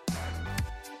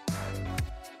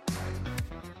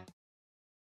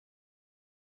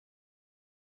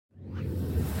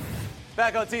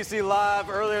 Back on TC Live,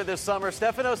 earlier this summer,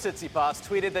 Stefanos Tsitsipas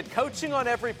tweeted that coaching on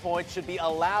every point should be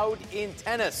allowed in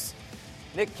tennis.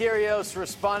 Nick Kyrgios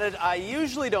responded, I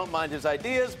usually don't mind his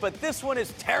ideas, but this one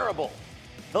is terrible.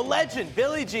 The legend,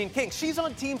 Billie Jean King, she's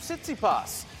on Team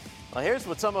Tsitsipas. Well, here's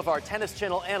what some of our Tennis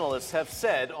Channel analysts have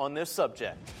said on this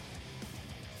subject.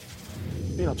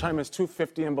 You know, tournaments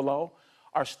 250 and below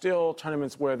are still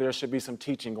tournaments where there should be some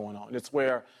teaching going on. It's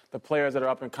where the players that are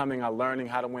up and coming are learning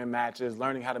how to win matches,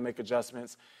 learning how to make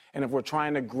adjustments. And if we're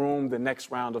trying to groom the next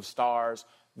round of stars,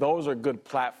 those are good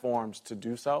platforms to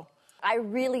do so. I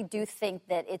really do think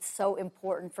that it's so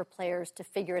important for players to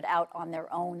figure it out on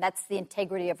their own. That's the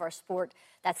integrity of our sport.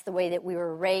 That's the way that we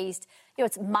were raised. You know,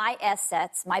 it's my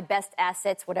assets, my best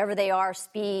assets, whatever they are,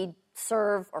 speed,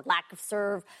 serve or lack of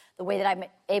serve, the way that I'm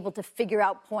able to figure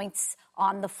out points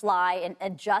on the fly and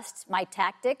adjust my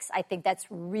tactics. I think that's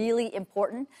really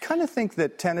important. I kind of think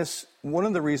that tennis, one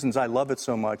of the reasons I love it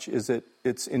so much is that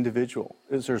it's individual.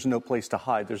 There's no place to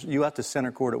hide. You have to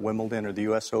center court at Wimbledon or the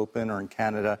U.S. Open or in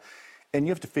Canada, and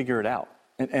you have to figure it out.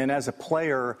 And as a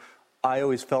player, I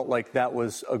always felt like that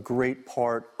was a great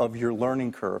part of your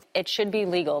learning curve. It should be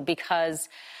legal because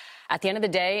at the end of the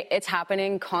day, it's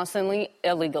happening constantly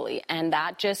illegally, and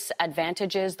that just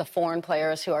advantages the foreign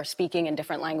players who are speaking in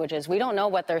different languages. We don't know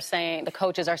what they're saying, the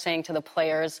coaches are saying to the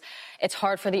players. It's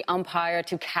hard for the umpire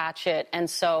to catch it, and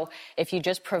so if you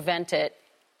just prevent it,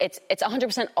 it's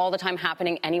 100% all the time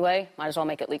happening anyway. Might as well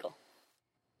make it legal.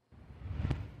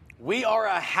 We are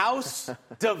a house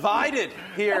divided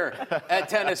here at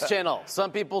Tennis Channel.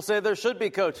 Some people say there should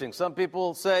be coaching. Some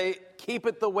people say keep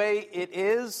it the way it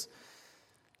is.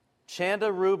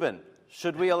 Chanda Rubin,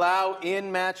 should we allow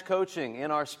in-match coaching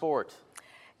in our sport?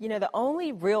 You know, the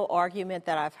only real argument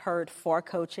that I've heard for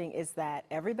coaching is that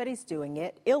everybody's doing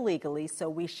it illegally, so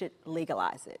we should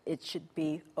legalize it. It should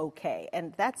be okay.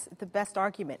 And that's the best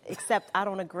argument, except I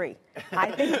don't agree. I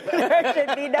think there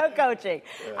should be no coaching.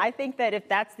 Yeah. I think that if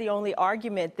that's the only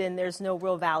argument, then there's no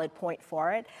real valid point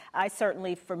for it. I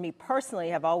certainly, for me personally,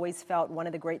 have always felt one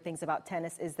of the great things about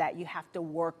tennis is that you have to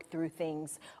work through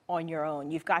things on your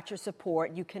own. You've got your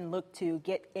support. You can look to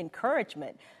get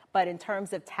encouragement. But in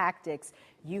terms of tactics,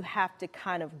 you have to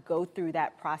kind of go through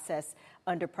that process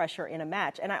under pressure in a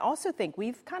match. And I also think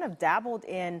we've kind of dabbled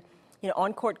in,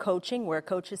 on-court coaching where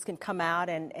coaches can come out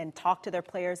and talk to their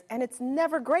players, and it's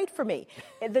never great for me.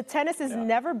 The tennis is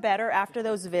never better after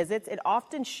those visits. It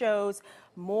often shows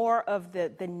more of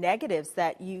the negatives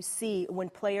that you see when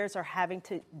players are having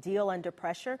to deal under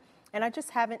pressure, and I just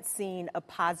haven't seen a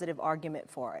positive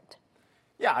argument for it.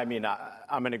 Yeah, I mean,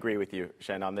 I'm going to agree with you,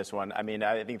 Shen, on this one. I mean,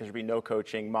 I think there should be no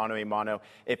coaching, mano-a-mano.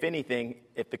 If anything,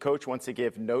 if the coach wants to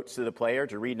give notes to the player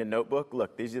to read in a notebook,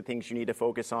 look, these are the things you need to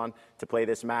focus on to play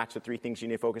this match, the 3 things you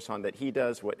need to focus on that he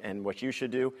does and what you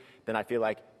should do, then I feel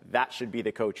like that should be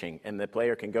the coaching. And the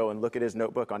player can go and look at his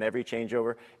notebook on every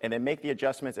changeover and then make the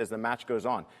adjustments as the match goes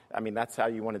on. I mean, that's how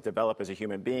you want to develop as a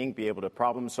human being, be able to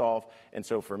problem solve. And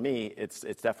so for me, it's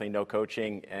definitely no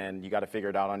coaching, and you got to figure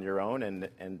it out on your own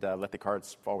and let the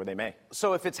cards fall where they may.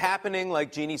 So if it's happening,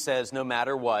 like Jeannie says, no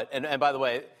matter what, and by the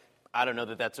way, I don't know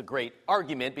that that's a great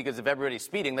argument, because if everybody's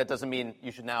speeding, that doesn't mean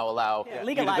you should now allow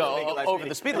you to go over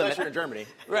the speed limit. Unless you're in Germany.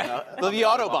 Right. The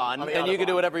Autobahn, and you can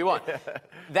do whatever you want.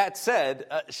 That said,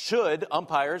 should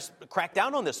umpires crack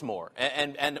down on this more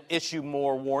and issue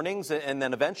more warnings and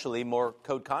then eventually more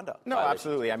code conduct? No,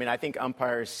 absolutely. I mean, I think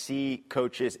umpires see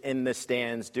coaches in the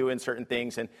stands doing certain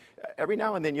things, and every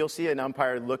now and then you'll see an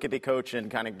umpire look at the coach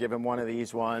and kind of give him one of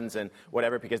these ones and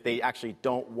whatever, because they actually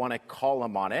don't want to call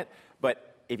him on it. But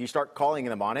if you start calling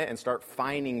them on it and start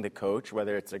fining the coach,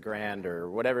 whether it's a grand or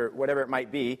whatever it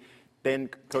might be, then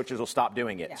coaches will stop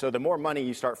doing it. Yeah. So the more money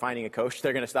you start fining a coach,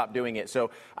 they're going to stop doing it.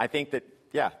 So I think that,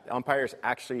 umpires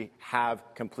actually have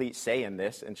complete say in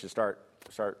this and should start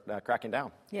cracking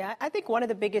down. Yeah, I think one of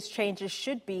the biggest changes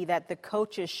should be that the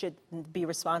coaches should be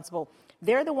responsible.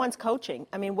 They're the ones coaching.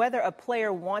 I mean, whether a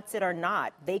player wants it or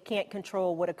not, they can't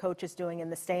control what a coach is doing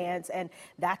in the stands, and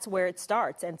that's where it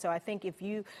starts. And so I think if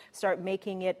you start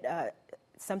making it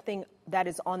something that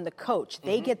is on the coach,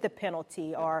 they get the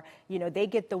penalty, or, they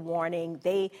get the warning.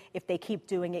 If they keep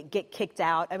doing it, get kicked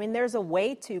out. I mean, there's a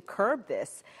way to curb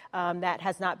this that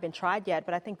has not been tried yet,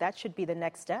 but I think that should be the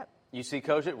next step. You see,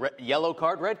 coach, yellow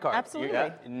card, red card.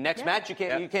 Absolutely. Next match, you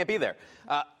can't be there.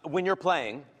 When you're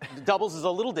playing, doubles is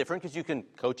a little different because you can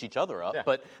coach each other up. Yeah.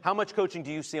 But how much coaching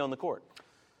do you see on the court?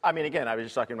 I mean, again, I was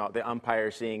just talking about the umpire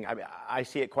seeing. I mean, I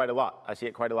see it quite a lot. I see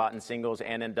it quite a lot in singles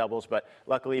and in doubles. But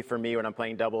luckily for me, when I'm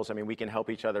playing doubles, I mean, we can help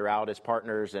each other out as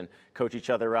partners and coach each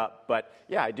other up. But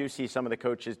yeah, I do see some of the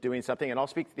coaches doing something, and I'll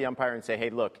speak to the umpire and say, hey,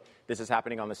 look, this is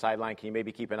happening on the sideline. Can you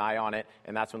maybe keep an eye on it?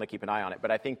 And that's when they keep an eye on it. But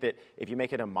I think that if you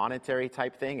make it a monetary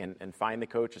type thing and fine the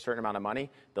coach a certain amount of money,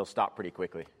 they'll stop pretty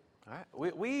quickly. All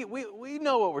right. We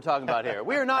know what we're talking about here.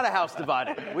 We are not a house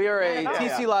divided. We are a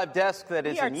TC Live desk that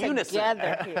is in unison.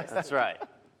 Here. That's right.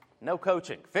 No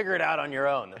coaching. Figure it out on your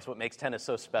own. That's what makes tennis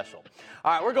so special.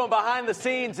 All right, we're going behind the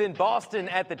scenes in Boston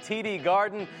at the TD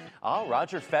Garden. Oh,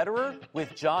 Roger Federer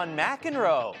with John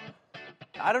McEnroe.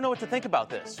 I don't know what to think about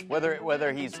this.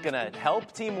 Whether he's going to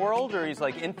help Team World or he's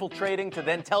like infiltrating to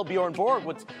then tell Bjorn Borg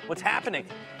what's happening.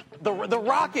 The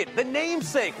Rocket, the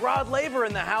namesake, Rod Laver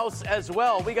in the house as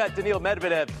well. We got Daniil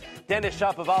Medvedev, Denis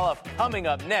Shapovalov coming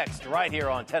up next right here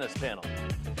on Tennis Channel.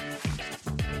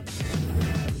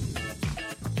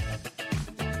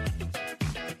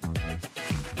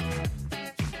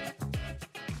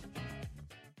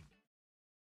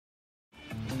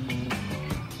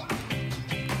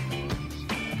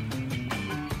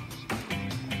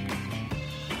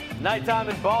 Nighttime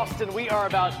in Boston. We are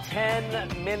about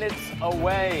 10 minutes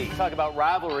away. Talk about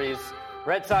rivalries.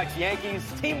 Red Sox, Yankees,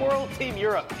 Team World, Team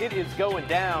Europe. It is going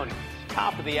down.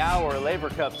 Top of the hour, Laver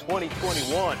Cup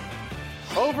 2021.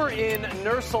 Over in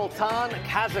Nur-Sultan,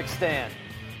 Kazakhstan.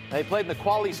 They played in the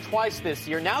qualies twice this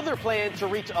year. Now they're playing to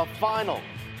reach a final.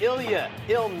 Ilya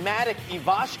Ilmatic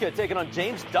Ivashka taking on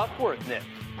James Duckworth, Nick.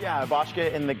 Yeah,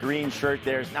 Ivashka in the green shirt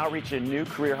there has now reached a new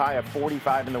career high of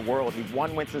 45 in the world. He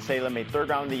won Winston-Salem, made third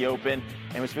round in the Open,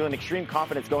 and was feeling extreme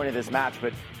confidence going into this match.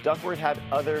 But Duckworth had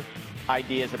other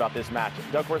ideas about this match.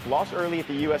 Duckworth lost early at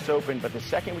the U.S. Open, but the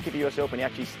second week of the U.S. Open, he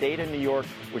actually stayed in New York,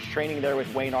 was training there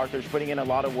with Wayne Arthurs, putting in a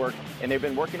lot of work, and they've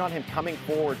been working on him coming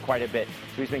forward quite a bit.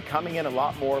 So he's been coming in a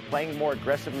lot more, playing more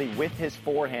aggressively with his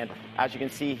forehand, as you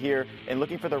can see here, and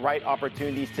looking for the right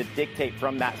opportunities to dictate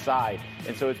from that side.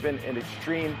 And so it's been an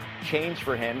extreme change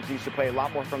for him. He used to play a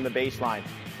lot more from the baseline,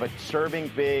 but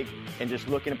serving big and just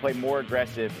looking to play more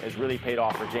aggressive has really paid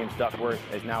off for James Duckworth,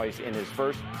 as now he's in his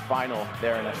first final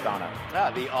there in Astana.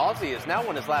 The Aussie has now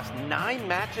won his last 9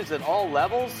 matches at all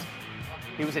levels.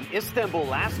 He was in Istanbul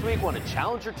last week, won a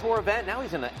Challenger Tour event. Now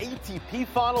he's in an ATP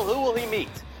final. Who will he meet?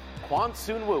 Kwon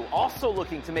Soon Woo, also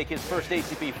looking to make his first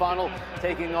ATP final,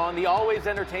 taking on the always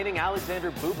entertaining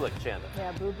Alexander Bublik, Chanda.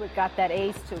 Yeah, Bublik got that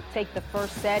ace to take the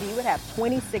first set. He would have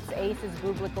 26 aces,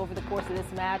 Bublik, over the course of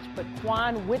this match. But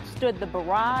Kwon withstood the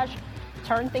barrage,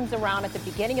 turned things around at the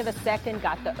beginning of the second,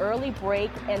 got the early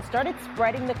break, and started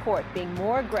spreading the court, being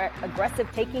more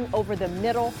aggressive, taking over the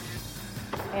middle,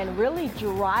 and really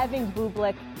driving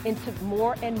Bublik into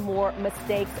more and more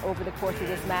mistakes over the course of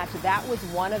this match. That was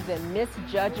one of them,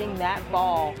 misjudging that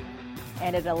ball,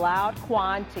 and it allowed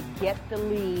Kwon to get the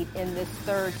lead in this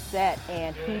third set,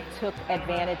 and he took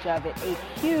advantage of it.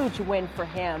 A huge win for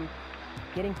him,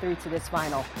 getting through to this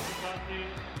final.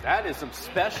 That is some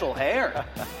special hair.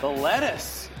 The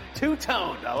lettuce,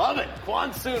 two-toned. I love it.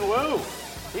 Kwon Soon Woo.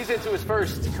 He's into his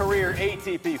first career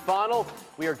ATP final.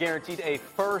 We are guaranteed a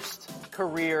first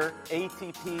career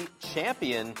ATP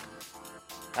champion.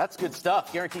 That's good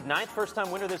stuff. Guaranteed 9th first-time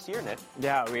winner this year, Nick.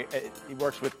 Yeah, he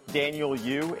works with Daniel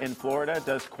Yu in Florida,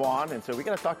 does Kwon, and so we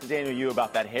got to talk to Daniel Yu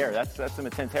about that hair. That's some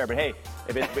intense hair. But hey,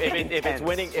 if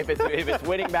it's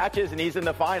winning matches and he's in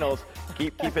the finals,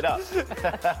 keep it up.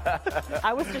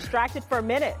 I was distracted for a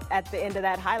minute at the end of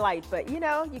that highlight, but you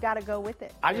got to go with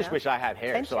it. I just wish I had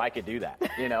hair so I could do that.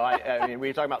 I mean, we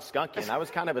were talking about skunking. I was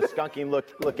kind of a skunking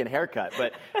looking haircut,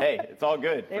 but hey, it's all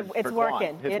good. It's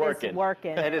working. It's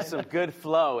working. It is some good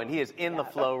flow. And he is in the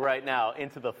flow right now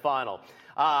into the final.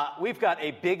 We've got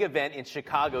a big event in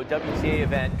Chicago, WTA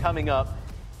event coming up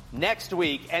next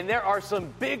week, and there are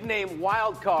some big-name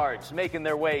wild cards making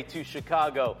their way to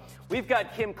Chicago. We've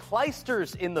got Kim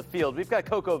Clijsters in the field. We've got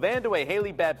Coco Vandeweghe,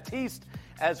 Haley Baptiste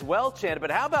as well, Chanda.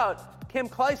 But how about Kim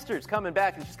Clijsters coming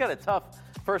back? And she's got a tough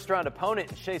first-round opponent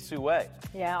in Shea Su Wei.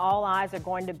 Yeah, all eyes are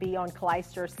going to be on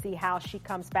Clijsters, see how she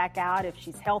comes back out. If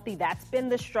she's healthy, that's been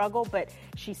the struggle, but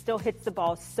she still hits the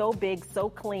ball so big, so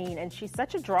clean, and she's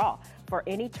such a draw for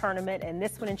any tournament. And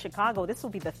this one in Chicago, this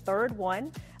will be the third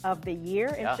one of the year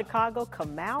in Chicago.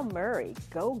 Kamau Murray,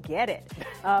 go get it.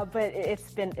 But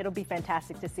it'll be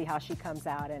fantastic to see how she comes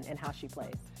out and how she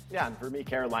plays. Yeah, and for me,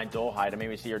 Caroline Dolehide, I mean,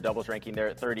 we see her doubles ranking there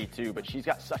at 32, but she's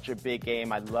got such a big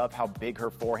game. I love how big her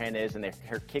forehand is, and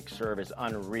her kick serve is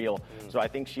unreal. So I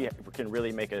think she can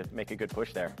really make a good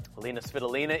push there. Alina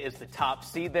Svitolina is the top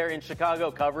seed there in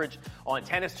Chicago. Coverage on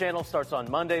Tennis Channel starts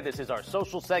on Monday. This is our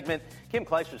social segment. Kim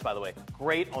Clijsters, by the way,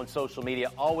 great on social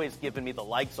media, always giving me the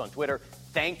likes on Twitter.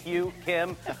 Thank you,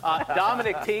 Kim.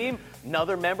 Dominic Thiem,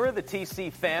 another member of the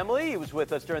TC family. He was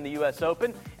with us during the U.S.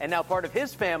 Open, and now part of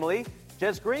his family,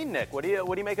 Jez Green, Nick. What do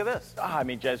you make of this? I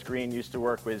mean, Jez Green used to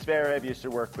work with Zverev, used to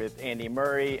work with Andy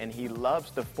Murray, and he loves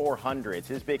the 400s.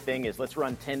 His big thing is let's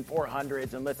run 10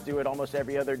 400s, and let's do it almost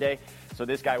every other day. So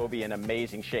this guy will be in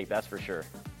amazing shape, that's for sure.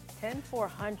 10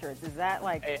 400s, is that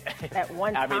like at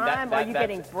one time? Are you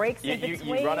getting breaks in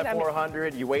between? You run a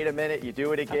 400, you wait a minute, you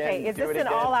do it again. Okay, is this an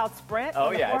all-out sprint? Oh,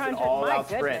 yeah, it's an all-out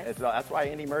sprint. That's why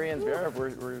Andy Murray and Zverev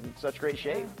were in such great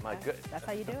shape. My goodness. That's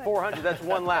how you do it. 400, that's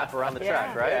one lap around the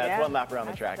track, right? Yeah, it's one lap around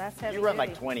the track. That's heavy you run duty.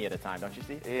 like 20 at a time, don't you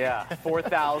see? Yeah,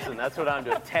 4,000. That's what I'm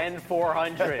doing. 10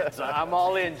 400s. I'm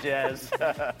all in, Jez.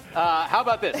 How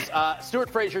about this?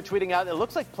 Stuart Fraser tweeting out, it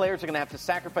looks like players are going to have to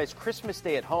sacrifice Christmas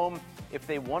Day at home if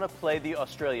they want to play the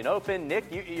Australian Open. Nick,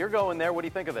 you're going there. What do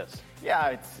you think of this?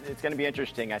 Yeah, it's going to be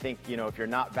interesting. I think, if you're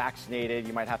not vaccinated,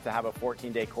 you might have to have a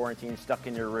 14-day quarantine stuck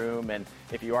in your room. And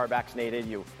if you are vaccinated,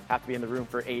 you have to be in the room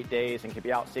for 8 days and can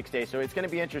be out 6 days. So it's going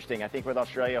to be interesting. I think with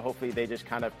Australia, hopefully they just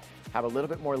kind of have a little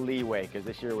bit more leeway because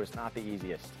this year was not the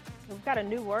easiest. We've got a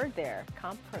new word there,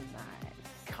 compromise.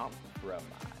 Compromise.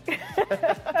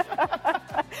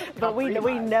 But we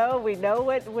know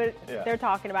what they're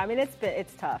talking about. I mean,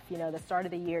 it's tough. You know, the start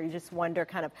of the year, you just wonder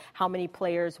kind of how many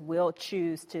players will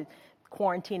choose to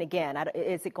quarantine again.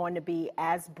 Is it going to be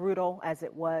as brutal as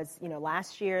it was,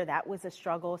 last year? That was a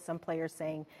struggle. Some players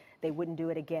saying they wouldn't do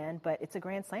it again, but it's a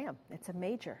Grand Slam. It's a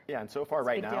major. Yeah, and so far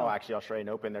right now, actually, Australian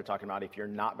Open, they're talking about if you're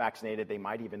not vaccinated, they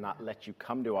might even not let you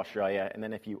come to Australia. And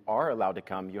then if you are allowed to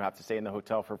come, you have to stay in the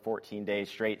hotel for 14 days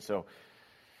straight. So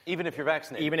even if you're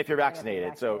vaccinated? Even if you're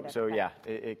vaccinated. So yeah,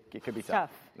 it could be tough.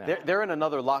 Yeah. They're in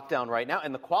another lockdown right now,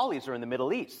 and the qualies are in the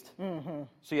Middle East. Mm-hmm.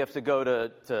 So you have to go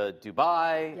to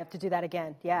Dubai. You have to do that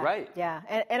again. Yeah. Right. Yeah.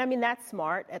 And I mean, that's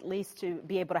smart, at least to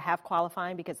be able to have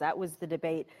qualifying, because that was the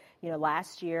debate,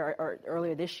 last year or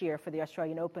earlier this year for the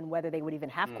Australian Open, whether they would even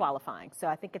have qualifying. So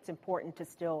I think it's important to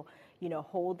still,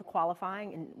 hold the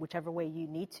qualifying in whichever way you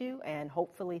need to, and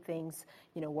hopefully things,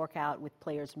 work out with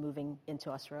players moving into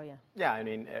Australia. Yeah, I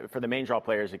mean, for the main draw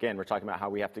players, again, we're talking about how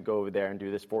we have to go over there and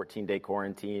do this 14-day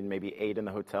quarantine, maybe 8 in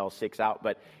the hotel, 6 out.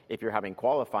 But if you're having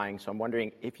qualifying, so I'm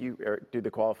wondering if you do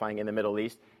the qualifying in the Middle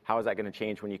East, how is that going to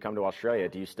change when you come to Australia?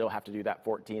 Do you still have to do that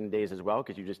 14 days as well?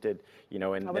 Because you just did, in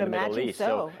the Middle East.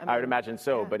 So I would imagine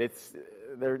so, but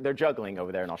they're juggling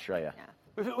over there in Australia. Yeah.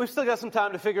 We've still got some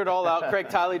time to figure it all out. Craig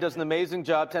Tiley does an amazing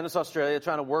job, Tennis Australia,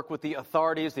 trying to work with the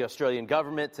authorities, the Australian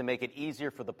government, to make it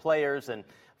easier for the players. And,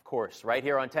 of course, right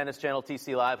here on Tennis Channel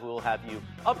TC Live, we will have you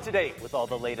up to date with all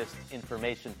the latest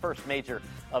information. First major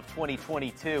of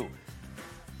 2022.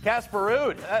 Casper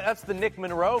Ruud, that's the Nick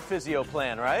Monroe physio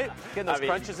plan, right? Getting those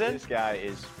crunches in? This guy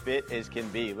is fit as can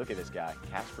be. Look at this guy,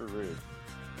 Casper Ruud.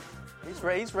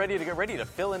 He's ready to get ready to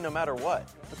fill in no matter what.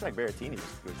 Looks like Berrettini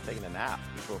was taking a nap.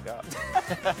 Just woke up.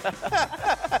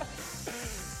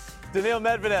 Daniil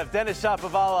Medvedev, Denis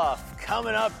Shapovalov,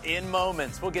 coming up in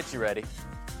moments. We'll get you ready.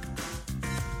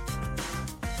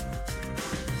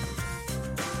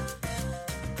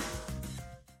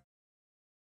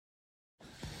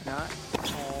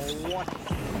 What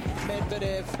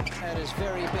Medvedev at his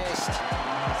very best.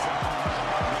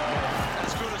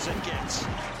 As good as it gets.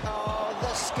 Oh,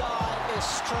 this guy is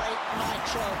straight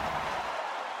nitro.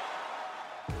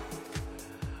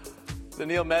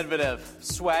 Daniil Medvedev,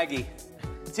 swaggy.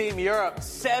 Team Europe,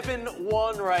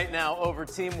 7-1 right now over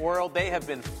Team World. They have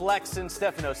been flexing.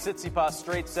 Stefanos Tsitsipas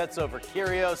straight sets over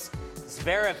Kyrgios.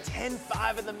 Zverev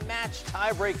 10-5 in the match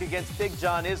tiebreak against Big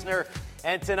John Isner.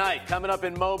 And tonight, coming up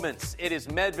in moments, it is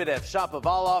Medvedev,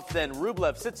 Shapovalov, then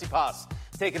Rublev, Tsitsipas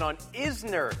taking on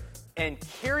Isner and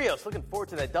Kyrgios. Looking forward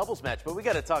to that doubles match. But we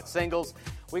got to talk singles.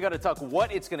 We got to talk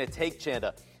what it's going to take,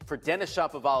 Chanda, for Denis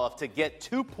Shapovalov to get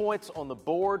 2 points on the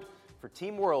board for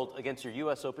Team World against your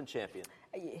U.S. Open champion.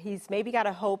 He's maybe got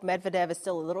to hope Medvedev is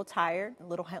still a little tired, a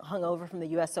little hungover from the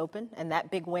U.S. Open, and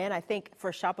that big win. I think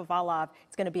for Shapovalov,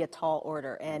 it's going to be a tall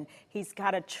order, and he's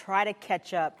got to try to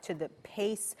catch up to the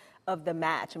pace of the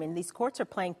match. I mean, these courts are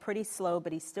playing pretty slow,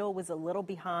 but he still was a little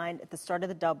behind at the start of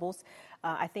the doubles.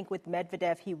 I think with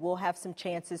Medvedev, he will have some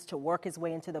chances to work his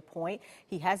way into the point.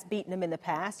 He has beaten him in the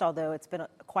past, although it's been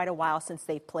quite a while since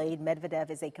they've played. Medvedev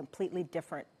is a completely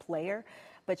different player.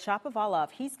 But Shapovalov,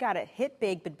 he's got to hit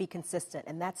big but be consistent,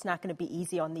 and that's not going to be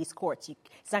easy on these courts. He's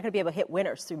not going to be able to hit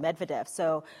winners through Medvedev.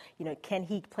 So, can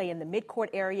he play in the midcourt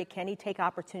area? Can he take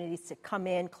opportunities to come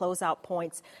in, close out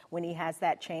points when he has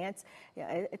that chance?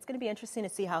 Yeah, it's going to be interesting to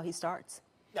see how he starts.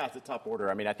 Yeah, it's a tough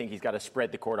order. I mean, I think he's got to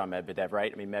spread the court on Medvedev,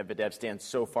 right? I mean, Medvedev stands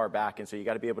so far back, and so you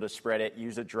got to be able to spread it,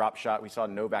 use a drop shot. We saw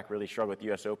Novak really struggle with the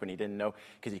U.S. Open. He didn't know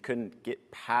because he couldn't get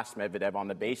past Medvedev on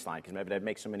the baseline because Medvedev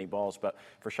makes so many balls. But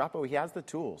for Shapo, he has the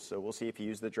tools, so we'll see if he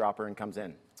uses the dropper and comes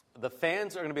in. The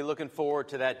fans are going to be looking forward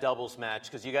to that doubles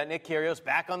match because you got Nick Kyrgios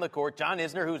back on the court, John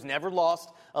Isner, who's never lost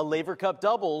a Laver Cup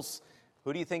doubles.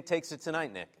 Who do you think takes it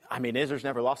tonight, Nick? I mean, Isner's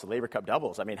never lost a Laver Cup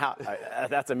doubles. I mean,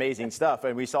 that's amazing stuff.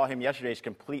 And we saw him yesterday just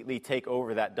completely take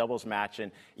over that doubles match.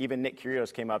 And even Nick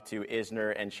Kyrgios came up to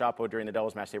Isner and Shapo during the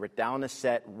doubles match. They were down a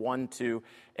set, 1-2,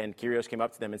 and Kyrgios came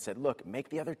up to them and said, look, make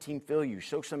the other team feel you.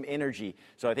 Show some energy.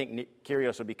 So I think Nick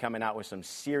Kyrgios will be coming out with some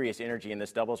serious energy in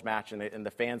this doubles match, and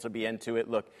the fans will be into it.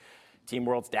 Look, Team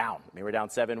World's down. I mean, we're down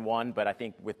 7-1, but I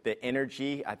think with the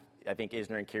energy, I think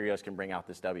Isner and Kyrgios can bring out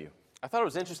this W. I thought it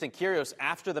was interesting. Kyrgios,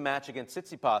 after the match against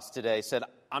Tsitsipas today, said,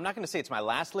 I'm not going to say it's my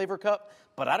last Laver Cup,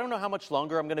 but I don't know how much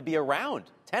longer I'm going to be around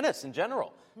tennis in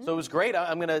general. So it was great.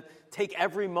 I'm going to take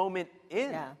every moment in.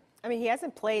 Yeah. I mean, he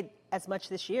hasn't played as much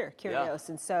this year, Kyrgios.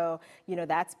 And so,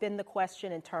 that's been the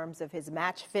question in terms of his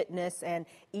match fitness and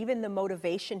even the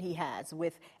motivation he has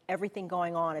with everything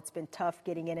going on. It's been tough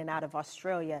getting in and out of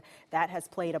Australia. That has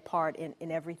played a part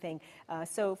in everything.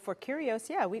 So for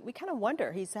Kyrgios, we kind of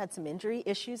wonder. He's had some injury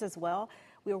issues as well.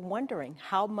 we were wondering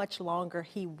how much longer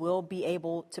he will be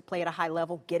able to play at a high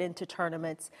level, get into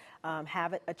tournaments,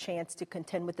 have a chance to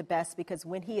contend with the best, because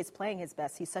when he is playing his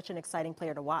best, he's such an exciting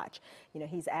player to watch.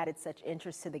 He's added such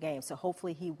interest to the game, so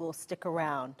hopefully he will stick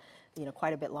around,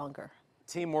 quite a bit longer.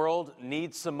 Team World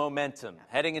needs some momentum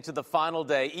heading into the final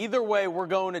day. Either way, we're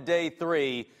going to day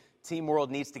 3. Team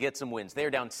World needs to get some wins.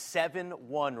 They're down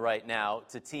 7-1 right now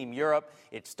to Team Europe.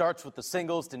 It starts with the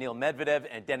singles, Daniil Medvedev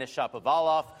and Denis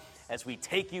Shapovalov. As we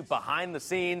take you behind the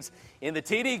scenes in the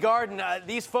TD Garden,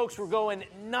 these folks were going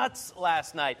nuts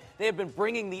last night. They have been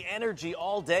bringing the energy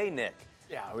all day, Nick.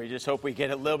 Yeah, we just hope we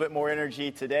get a little bit more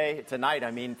energy tonight,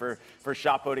 for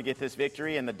Shapo to get this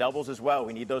victory, and the doubles as well.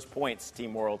 We need those points,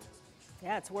 Team World.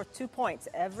 Yeah, it's worth 2 points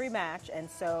every match, and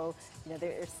so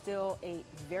there is still a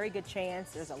very good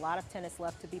chance. There's a lot of tennis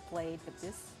left to be played, but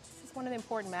this is one of the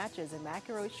important matches, and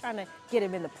McEnroe is trying to get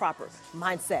him in the proper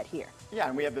mindset here. Yeah,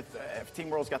 and we have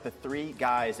Team World's got the 3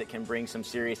 guys that can bring some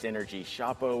serious energy.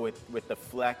 Shapo with the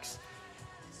flex.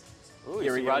 Ooh,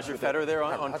 you see Roger Federer there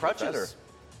on crutches.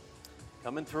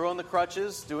 Coming through on the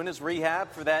crutches, doing his rehab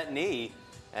for that knee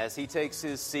as he takes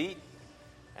his seat.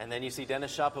 And then you see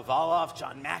Denis Shapovalov,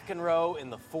 John McEnroe in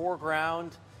the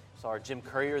foreground. Saw our Jim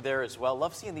Courier there as well.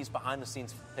 Love seeing these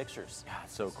behind-the-scenes pictures. Yeah,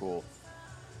 it's so cool.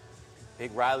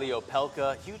 Big Riley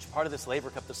Opelka, huge part of this Laver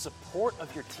Cup, the support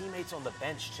of your teammates on the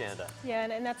bench, Chanda.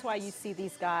 Yeah, and that's why you see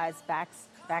these guys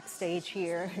backstage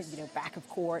here, back of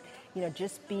court,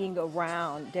 just being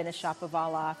around Denis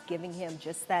Shapovalov, giving him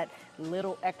just that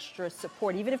little extra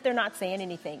support. Even if they're not saying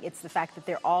anything, it's the fact that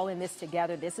they're all in this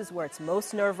together. This is where it's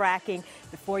most nerve-wracking.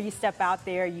 Before you step out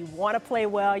there, you want to play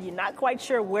well. You're not quite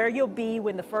sure where you'll be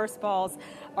when the first balls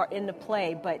are into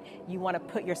play, but you want to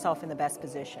put yourself in the best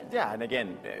position. Yeah, and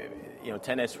again,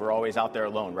 tennis, we're always out there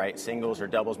alone, right? Singles or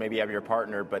doubles, maybe you have your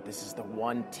partner, but this is the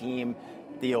one team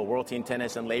deal, World Team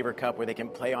Tennis and Laver Cup, where they can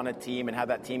play on a team and have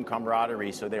that team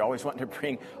camaraderie. So they always want to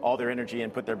bring all their energy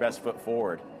and put their best foot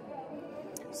forward.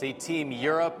 See Team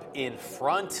Europe in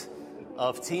front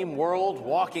of Team World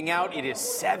walking out. It is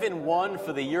 7-1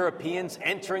 for the Europeans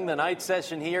entering the night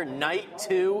session here. Night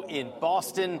 2 in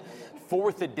Boston,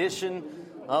 4th edition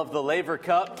of the Laver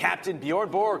Cup. Captain Bjorn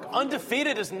Borg,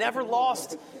 undefeated, has never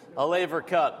lost a Laver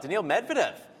Cup. Daniil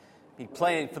Medvedev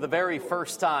playing for the very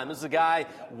first time. This is a guy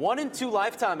 1-2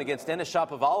 lifetime against Denis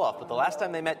Shapovalov, but the last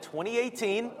time they met,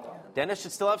 2018. Denis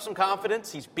should still have some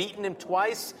confidence. He's beaten him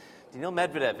twice. Daniil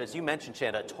Medvedev, as you mentioned,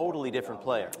 Chanda, a totally different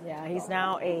player. Yeah, he's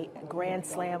now a Grand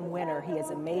Slam winner. He is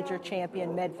a major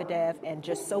champion, Medvedev, and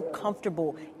just so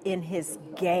comfortable in his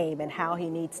game and how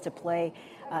he needs to play.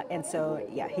 And so,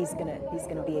 yeah, he's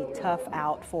gonna be a tough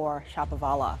out for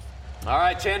Shapovalov. All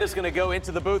right, Chanda's going to go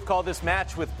into the booth, call this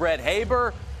match with Brett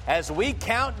Haber as we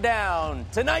count down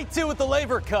to night 2 at the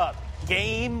Laver Cup.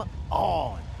 Game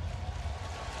on.